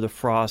before the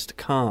frost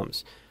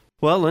comes.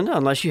 Well, Linda,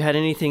 unless you had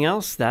anything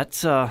else,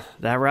 that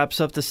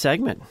wraps up the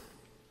segment.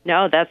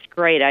 No, that's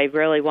great. I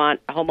really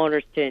want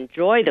homeowners to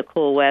enjoy the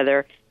cool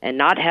weather and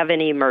not have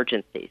any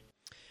emergencies.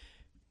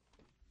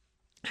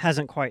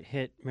 Hasn't quite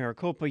hit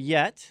Maricopa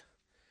yet.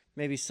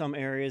 Maybe some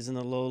areas in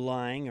the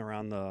low-lying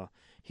around the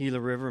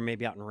Gila River,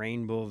 maybe out in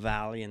Rainbow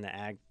Valley in the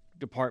ag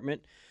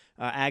department.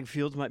 Ag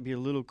fields might be a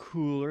little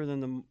cooler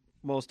than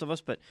most of us,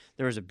 but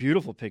there is a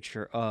beautiful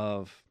picture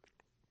of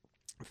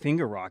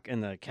Finger Rock in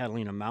the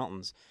Catalina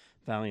Mountains,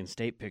 Valley and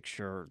State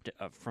picture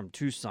from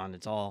Tucson.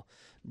 It's all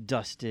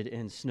dusted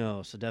in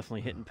snow, so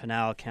definitely hitting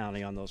Pinal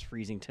County on those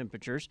freezing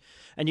temperatures.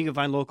 And you can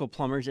find local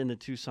plumbers in the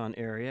Tucson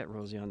area at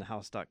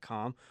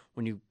rosieonthehouse.com.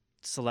 When you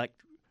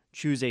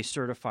choose a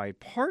certified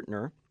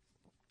partner,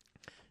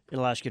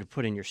 it'll ask you to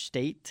put in your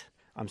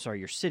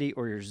city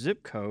or your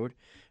zip code,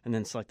 and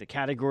then select the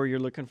category you're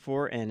looking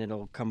for, and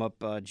it'll come up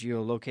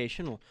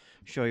geolocation. It'll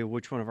show you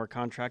which one of our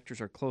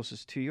contractors are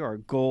closest to you. Our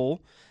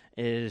goal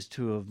is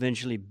to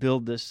eventually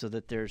build this so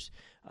that there's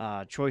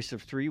choice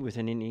of 3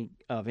 within any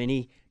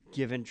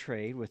given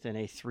trade within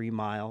a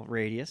 3-mile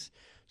radius.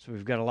 So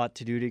we've got a lot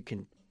to do to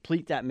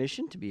complete that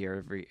mission, to be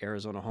every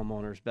Arizona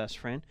homeowner's best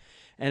friend.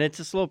 And it's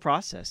a slow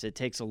process. It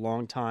takes a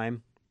long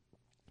time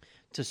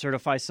to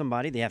certify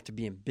somebody. They have to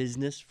be in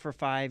business for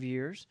 5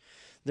 years.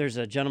 There's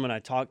a gentleman I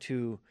talked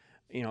to,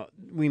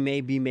 we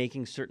may be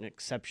making certain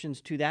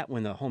exceptions to that.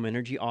 When the home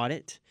energy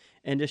audit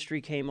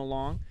industry came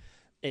along,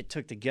 it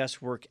took the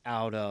guesswork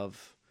out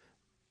of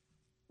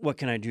what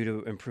can I do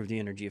to improve the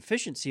energy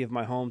efficiency of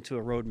my home, to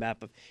a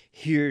roadmap of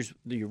here's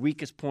your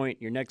weakest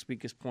point, your next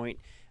weakest point,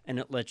 and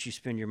it lets you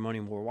spend your money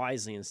more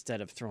wisely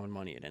instead of throwing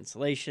money at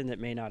insulation that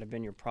may not have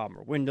been your problem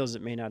or windows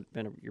that may not have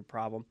been your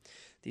problem.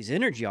 These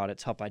energy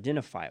audits help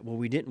identify it. Well,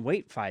 we didn't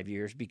wait 5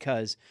 years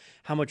because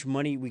how much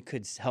money we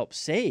could help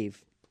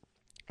save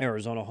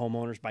Arizona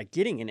homeowners by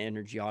getting an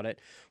energy audit,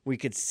 we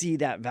could see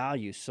that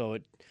value. So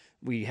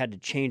we had to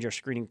change our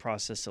screening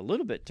process a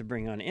little bit to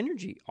bring on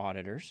energy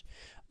auditors.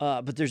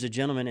 But there's a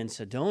gentleman in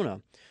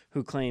Sedona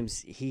who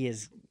claims he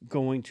is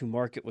going to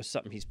market with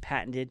something he's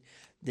patented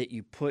that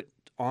you put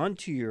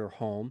onto your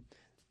home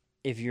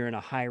if you're in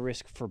a high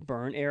risk for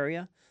burn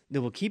area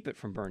that will keep it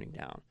from burning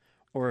down.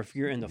 Or if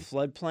you're in the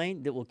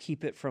floodplain, that will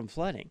keep it from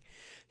flooding.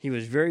 He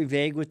was very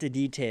vague with the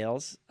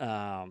details.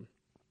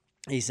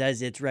 He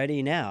says it's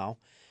ready now.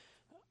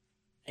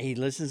 He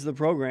listens to the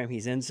program.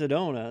 He's in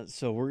Sedona,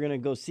 so we're going to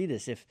go see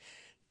this. If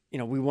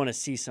we want to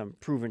see some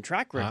proven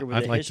track record with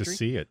I'd the like history. to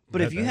see it.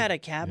 But if you had a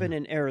cabin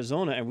in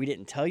Arizona and we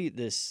didn't tell you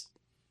this,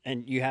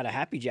 and you had a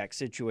Happy Jack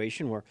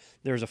situation where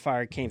there was a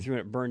fire came through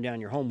and it burned down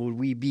your home, would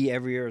we be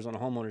every Arizona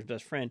homeowner's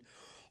best friend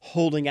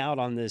holding out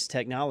on this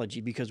technology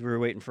because we were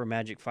waiting for a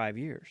magic 5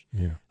 years?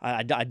 Yeah.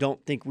 I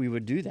don't think we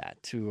would do that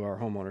to our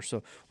homeowners.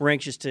 So we're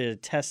anxious to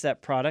test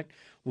that product.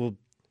 We're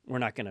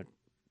not going to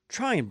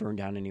try and burn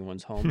down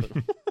anyone's home,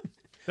 but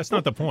That's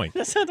not the point.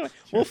 that's not the way.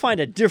 We'll find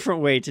a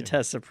different way to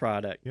test the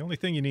product. The only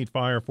thing you need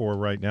fire for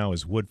right now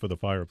is wood for the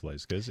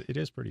fireplace because it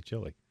is pretty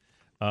chilly.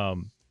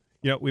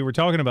 We were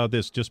talking about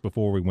this just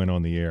before we went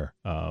on the air.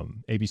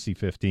 ABC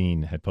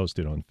 15 had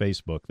posted on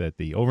Facebook that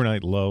the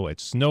overnight low at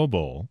Snow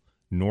Bowl,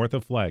 north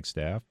of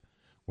Flagstaff,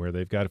 where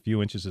they've got a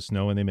few inches of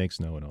snow and they make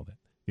snow and all that,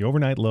 the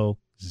overnight low,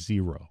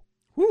 0.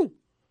 Woo!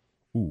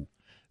 Ooh.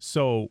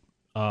 So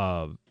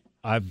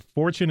I've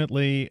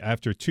fortunately,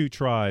 after 2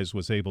 tries,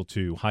 was able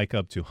to hike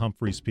up to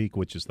Humphreys Peak,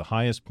 which is the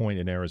highest point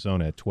in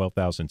Arizona at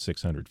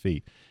 12,600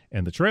 feet.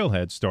 And the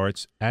trailhead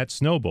starts at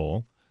Snow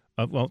Bowl.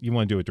 You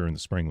want to do it during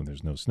the spring when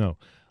there's no snow.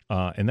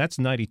 And that's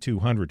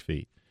 9,200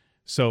 feet.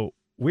 So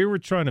we were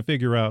trying to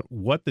figure out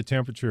what the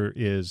temperature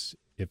is.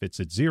 If it's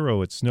at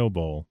 0 at Snow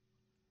Bowl,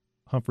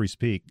 Humphreys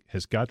Peak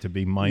has got to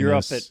be minus. You're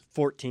up at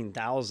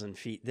 14,000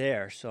 feet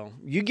there. So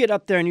you get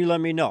up there and you let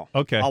me know.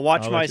 Okay. I'll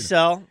watch I'll my let you know.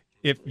 cell.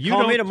 If you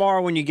Call don't, me tomorrow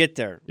when you get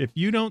there. If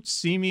you don't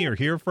see me or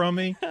hear from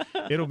me,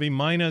 it'll be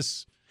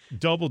minus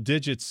double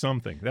digits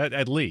something. That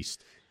at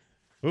least.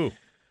 Ooh.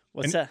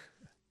 What's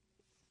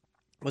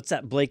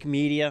that Blake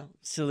Media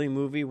silly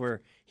movie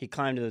where he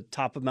climbed to the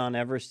top of Mount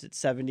Everest at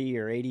 70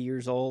 or 80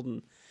 years old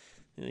and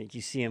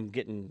you see him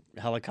getting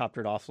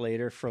helicoptered off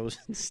later,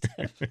 frozen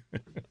stiff.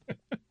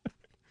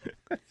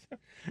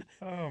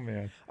 Oh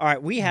man. All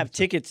right, we have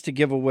tickets to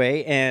give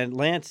away, and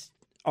Lance,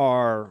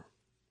 our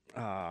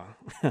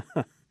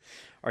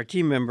our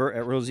team member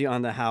at Rosie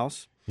on the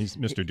House. He's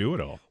Mr.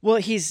 Do-It-All. Well,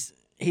 he's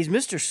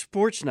Mr.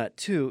 Sports Nut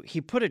too. He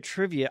put a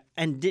trivia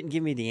and didn't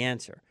give me the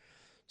answer.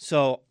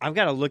 So I've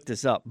got to look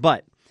this up.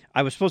 But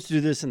I was supposed to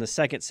do this in the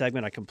second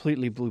segment. I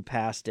completely blew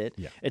past it.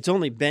 Yeah. It's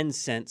only been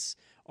since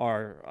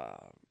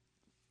our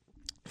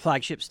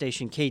flagship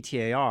station,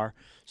 KTAR,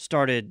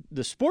 started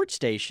the sports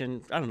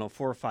station, 4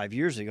 or 5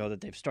 years ago,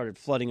 that they've started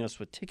flooding us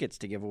with tickets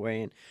to give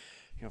away. And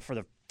for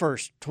the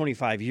first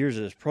 25 years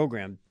of this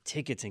program,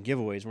 tickets and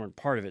giveaways weren't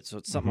part of it. So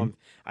it's something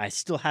I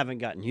still haven't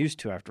gotten used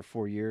to after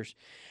 4 years.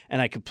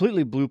 And I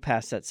completely blew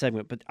past that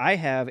segment. But I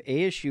have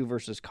ASU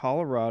versus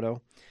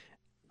Colorado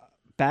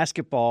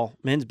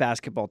men's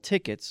basketball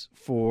tickets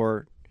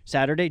for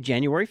Saturday,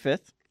 January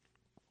 5th.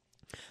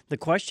 The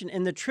question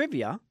in the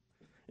trivia,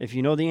 if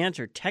you know the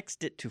answer,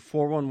 text it to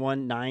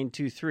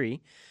 411-923,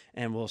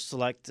 and we'll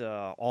select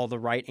all the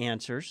right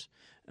answers,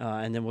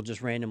 and then we'll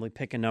just randomly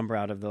pick a number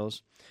out of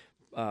those.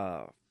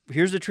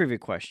 Here's the trivia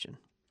question.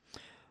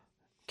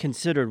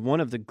 Considered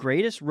one of the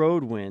greatest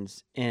road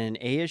wins in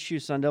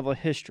ASU Sun Devil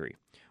history,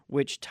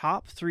 which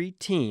top 3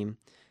 team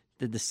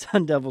did the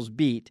Sun Devils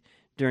beat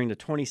during the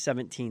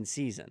 2017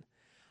 season?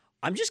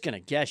 I'm just going to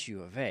guess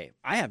U of A.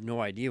 I have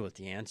no idea what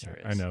the answer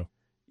is. I know.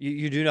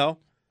 You do know?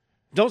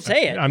 Don't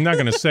say it. I'm not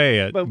going to say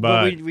it,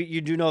 but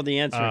you do know the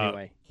answer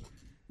anyway.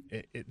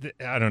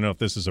 I don't know if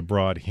this is a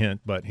broad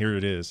hint, but here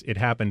it is. It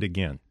happened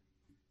again.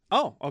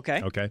 Oh,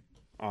 okay. Okay.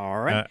 All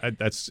right.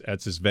 That's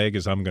as vague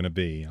as I'm going to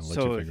be. I'll let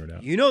you figure it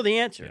out. You know the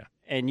answer, Yeah.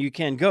 and you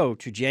can go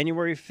to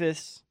January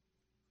 5th's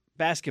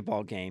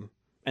basketball game,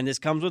 and this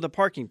comes with a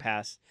parking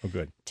pass. Oh,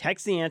 good.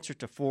 Text the answer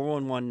to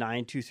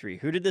 411-923.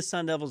 Who did the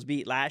Sun Devils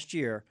beat last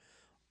year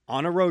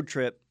on a road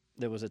trip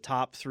that was a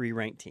top 3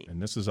 ranked team? And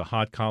this is a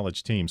hot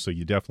college team, so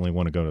you definitely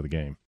want to go to the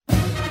game.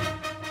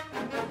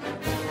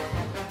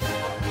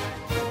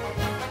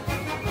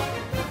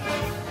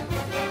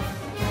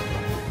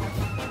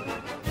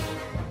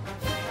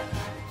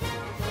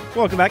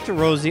 Welcome back to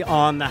Rosie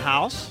on the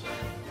House.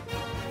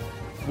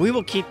 We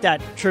will keep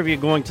that trivia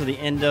going to the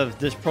end of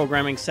this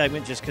programming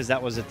segment just because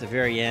that was at the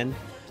very end.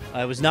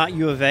 It was not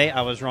U of A.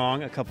 I was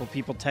wrong. A couple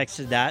people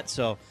texted that.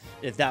 So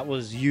if that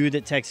was you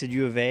that texted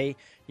U of A,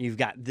 you've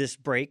got this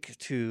break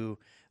to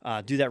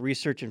do that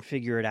research and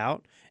figure it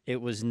out. It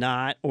was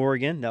not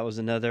Oregon. That was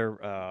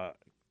another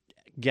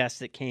guest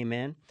that came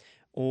in.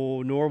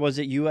 Oh, nor was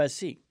it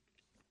USC.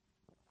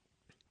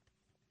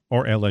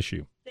 Or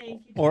LSU.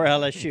 Or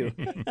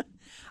LSU.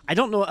 I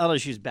don't know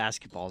LSU's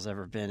basketball's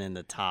ever been in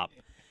the top.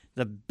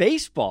 The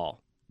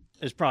baseball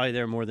is probably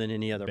there more than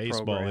any other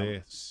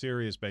program.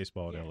 Serious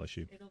baseball at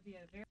LSU.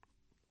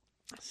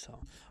 So,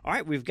 all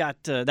right, we've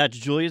got that's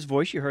Julia's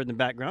voice you heard in the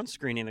background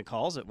screening the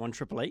calls at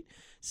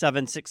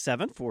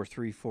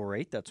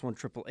 1-888-767-4348. That's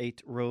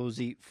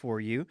 1-888-ROSIE for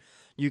you.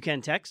 You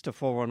can text to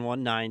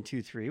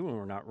 411-923 when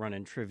we're not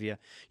running trivia.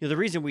 The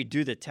reason we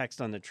do the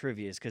text on the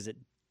trivia is because it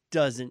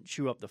doesn't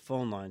chew up the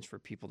phone lines for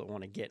people that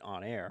want to get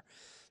on air.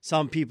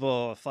 Some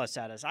people fuss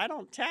at us, I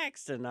don't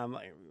text, and I'm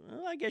like,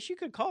 well, I guess you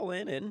could call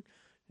in and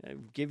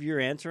give your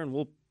answer, and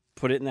we'll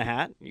put it in the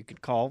hat. You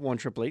could call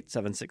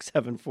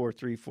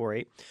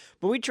 1-888-767-4348.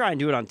 But we try and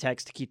do it on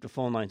text to keep the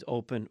phone lines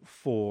open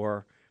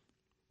for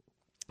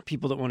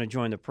people that want to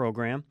join the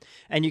program.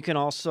 And you can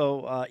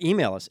also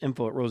email us,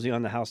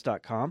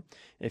 info@rosieonthehouse.com.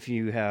 If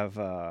you have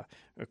a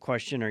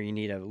question or you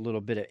need a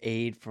little bit of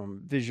aid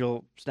from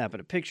visual, snapping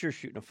a picture,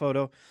 shooting a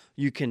photo,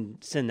 you can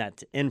send that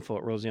to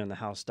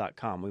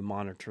info@rosieonthehouse.com. We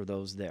monitor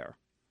those there.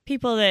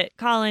 People that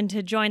call in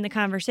to join the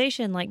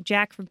conversation, like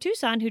Jack from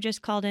Tucson, who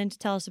just called in to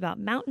tell us about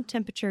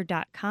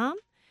mountaintemperature.com,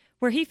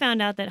 where he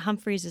found out that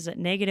Humphreys is at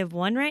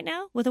 -1 right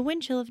now with a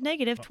wind chill of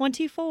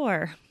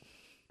 -24.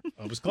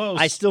 I was close.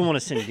 I still want to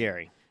send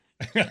Gary.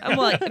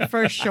 Well,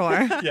 for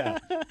sure. Yeah.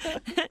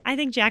 I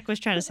think Jack was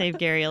trying to save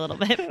Gary a little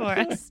bit for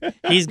us.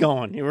 He's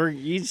going.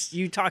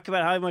 You talk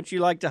about how much you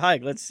like to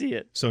hike. Let's see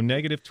it. So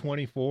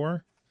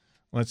 -24.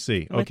 Let's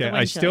see. With Okay, the wind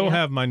I chill, still yeah.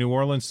 have my New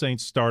Orleans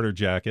Saints starter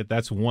jacket.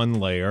 That's one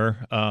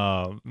layer.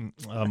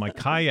 My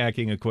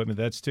kayaking equipment,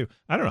 that's two.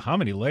 I don't know how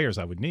many layers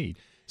I would need.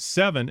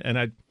 7, and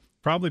I'd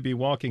probably be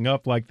walking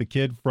up like the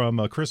kid from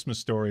A Christmas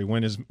Story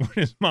when his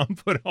mom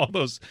put all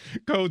those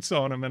coats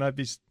on him, and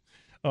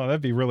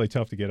that'd be really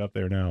tough to get up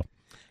there now.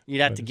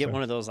 You'd have to get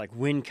one of those like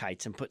wind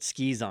kites and put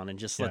skis on and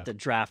just let the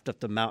draft up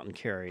the mountain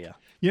carry you.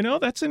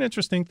 That's an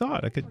interesting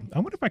thought. I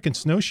wonder if I can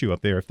snowshoe up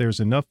there. If there's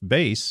enough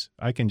base,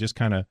 I can just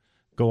kind of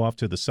go off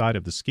to the side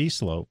of the ski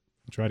slope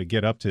and try to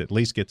get up to at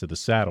least get to the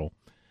saddle.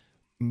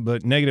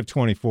 But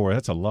 -24,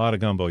 that's a lot of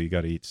gumbo you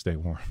got to eat to stay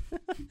warm.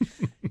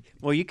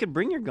 Well, you could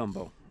bring your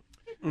gumbo.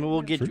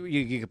 We'll get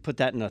you could put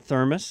that in a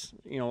thermos,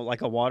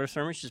 like a water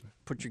thermos. Just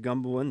put your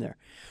gumbo in there.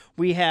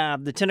 We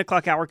have the 10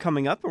 o'clock hour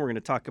coming up, and we're going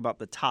to talk about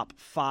the top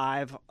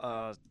 5.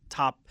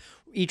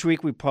 Each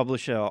week we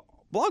publish a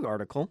blog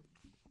article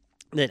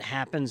that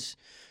happens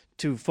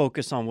to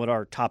focus on what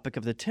our topic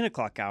of the 10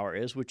 o'clock hour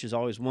is, which is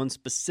always one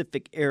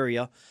specific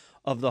area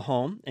of the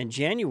home. In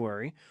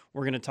January,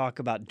 we're going to talk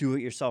about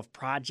do-it-yourself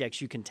projects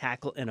you can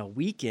tackle in a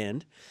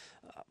weekend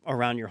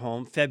around your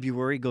home.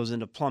 February goes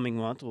into plumbing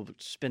month. We'll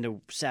spend a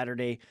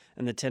Saturday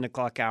in the 10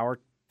 o'clock hour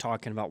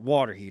talking about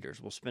water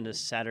heaters. We'll spend a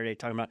Saturday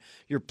talking about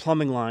your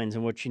plumbing lines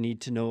and what you need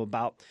to know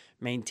about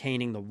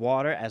maintaining the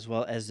water as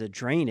well as the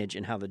drainage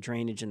and how the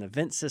drainage and the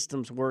vent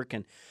systems work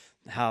and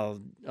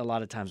how a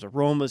lot of times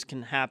aromas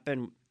can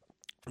happen.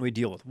 We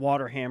deal with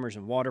water hammers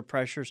and water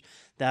pressures.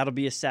 That'll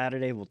be a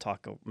Saturday. We'll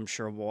talk, I'm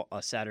sure,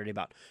 a Saturday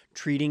about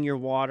treating your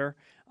water.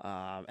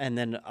 And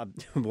then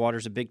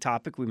water's a big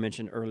topic. We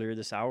mentioned earlier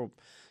this hour. We'll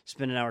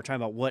spend an hour talking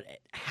about what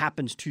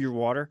happens to your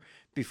water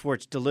before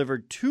it's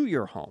delivered to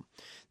your home.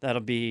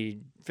 That'll be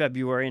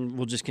February, and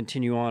we'll just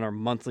continue on our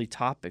monthly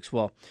topics.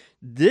 Well,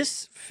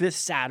 this 5th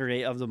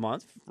Saturday of the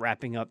month,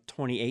 wrapping up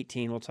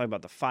 2018, we'll talk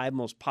about the 5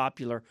 most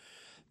popular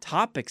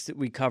topics that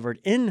we covered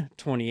in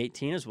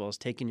 2018, as well as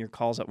taking your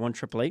calls at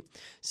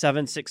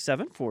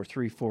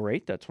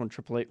 1-888-767-4348. That's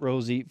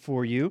 1-888-ROSIE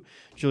for you.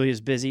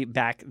 Julia's busy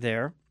back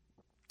there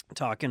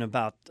talking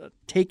about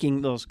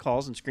taking those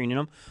calls and screening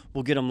them.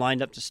 We'll get them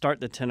lined up to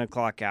start the 10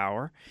 o'clock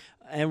hour,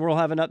 and we'll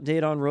have an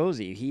update on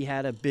Rosie. He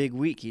had a big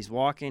week. He's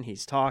walking,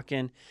 he's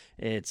talking.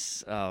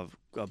 It's a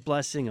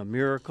blessing, a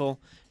miracle.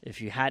 If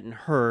you hadn't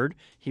heard,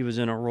 he was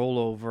in a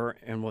rollover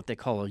in what they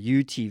call a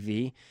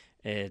UTV.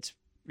 It's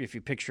if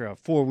you picture a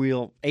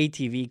 4-wheel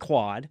ATV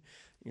quad,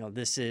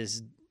 that's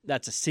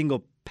a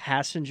single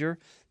passenger.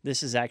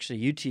 This is actually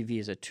UTV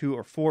is a 2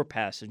 or 4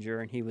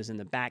 passenger, and he was in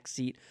the back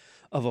seat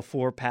of a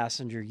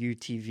 4-passenger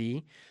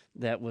UTV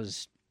that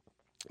was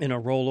in a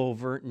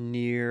rollover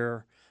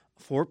near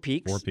Fort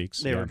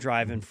Peaks. They were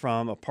driving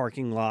from a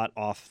parking lot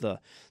off the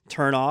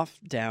turnoff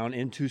down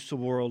into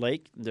Saguaro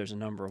Lake. There's a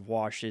number of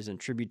washes and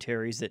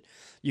tributaries that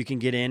you can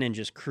get in and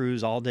just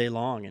cruise all day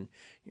long, and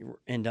you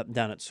end up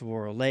down at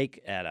Saguaro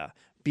Lake at a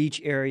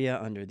beach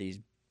area under these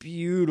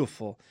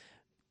beautiful,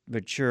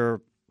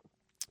 mature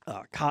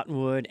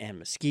cottonwood and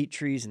mesquite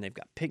trees, and they've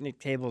got picnic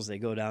tables. They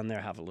go down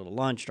there, have a little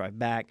lunch, drive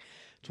back.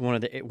 It's one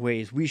of the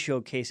ways we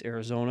showcase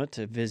Arizona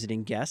to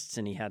visiting guests,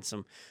 and he had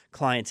some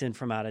clients in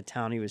from out of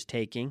town he was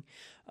taking,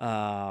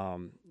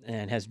 and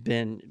has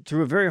been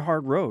through a very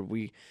hard road.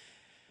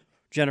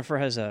 Jennifer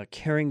has a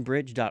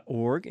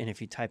caringbridge.org, and if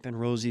you type in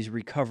Rosie's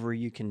Recovery,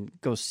 you can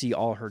go see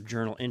all her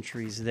journal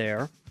entries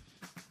there.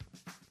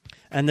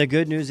 And the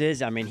good news is,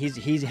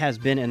 he has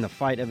been in the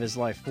fight of his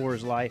life for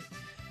his life,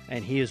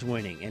 and he is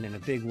winning, and in a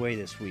big way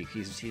this week.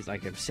 He's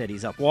like I've said,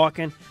 he's up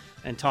walking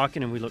and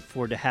talking, and we look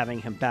forward to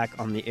having him back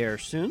on the air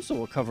soon. So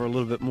we'll cover a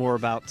little bit more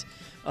about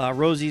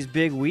Rosie's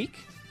big week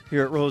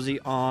here at Rosie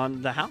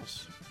on the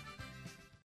House.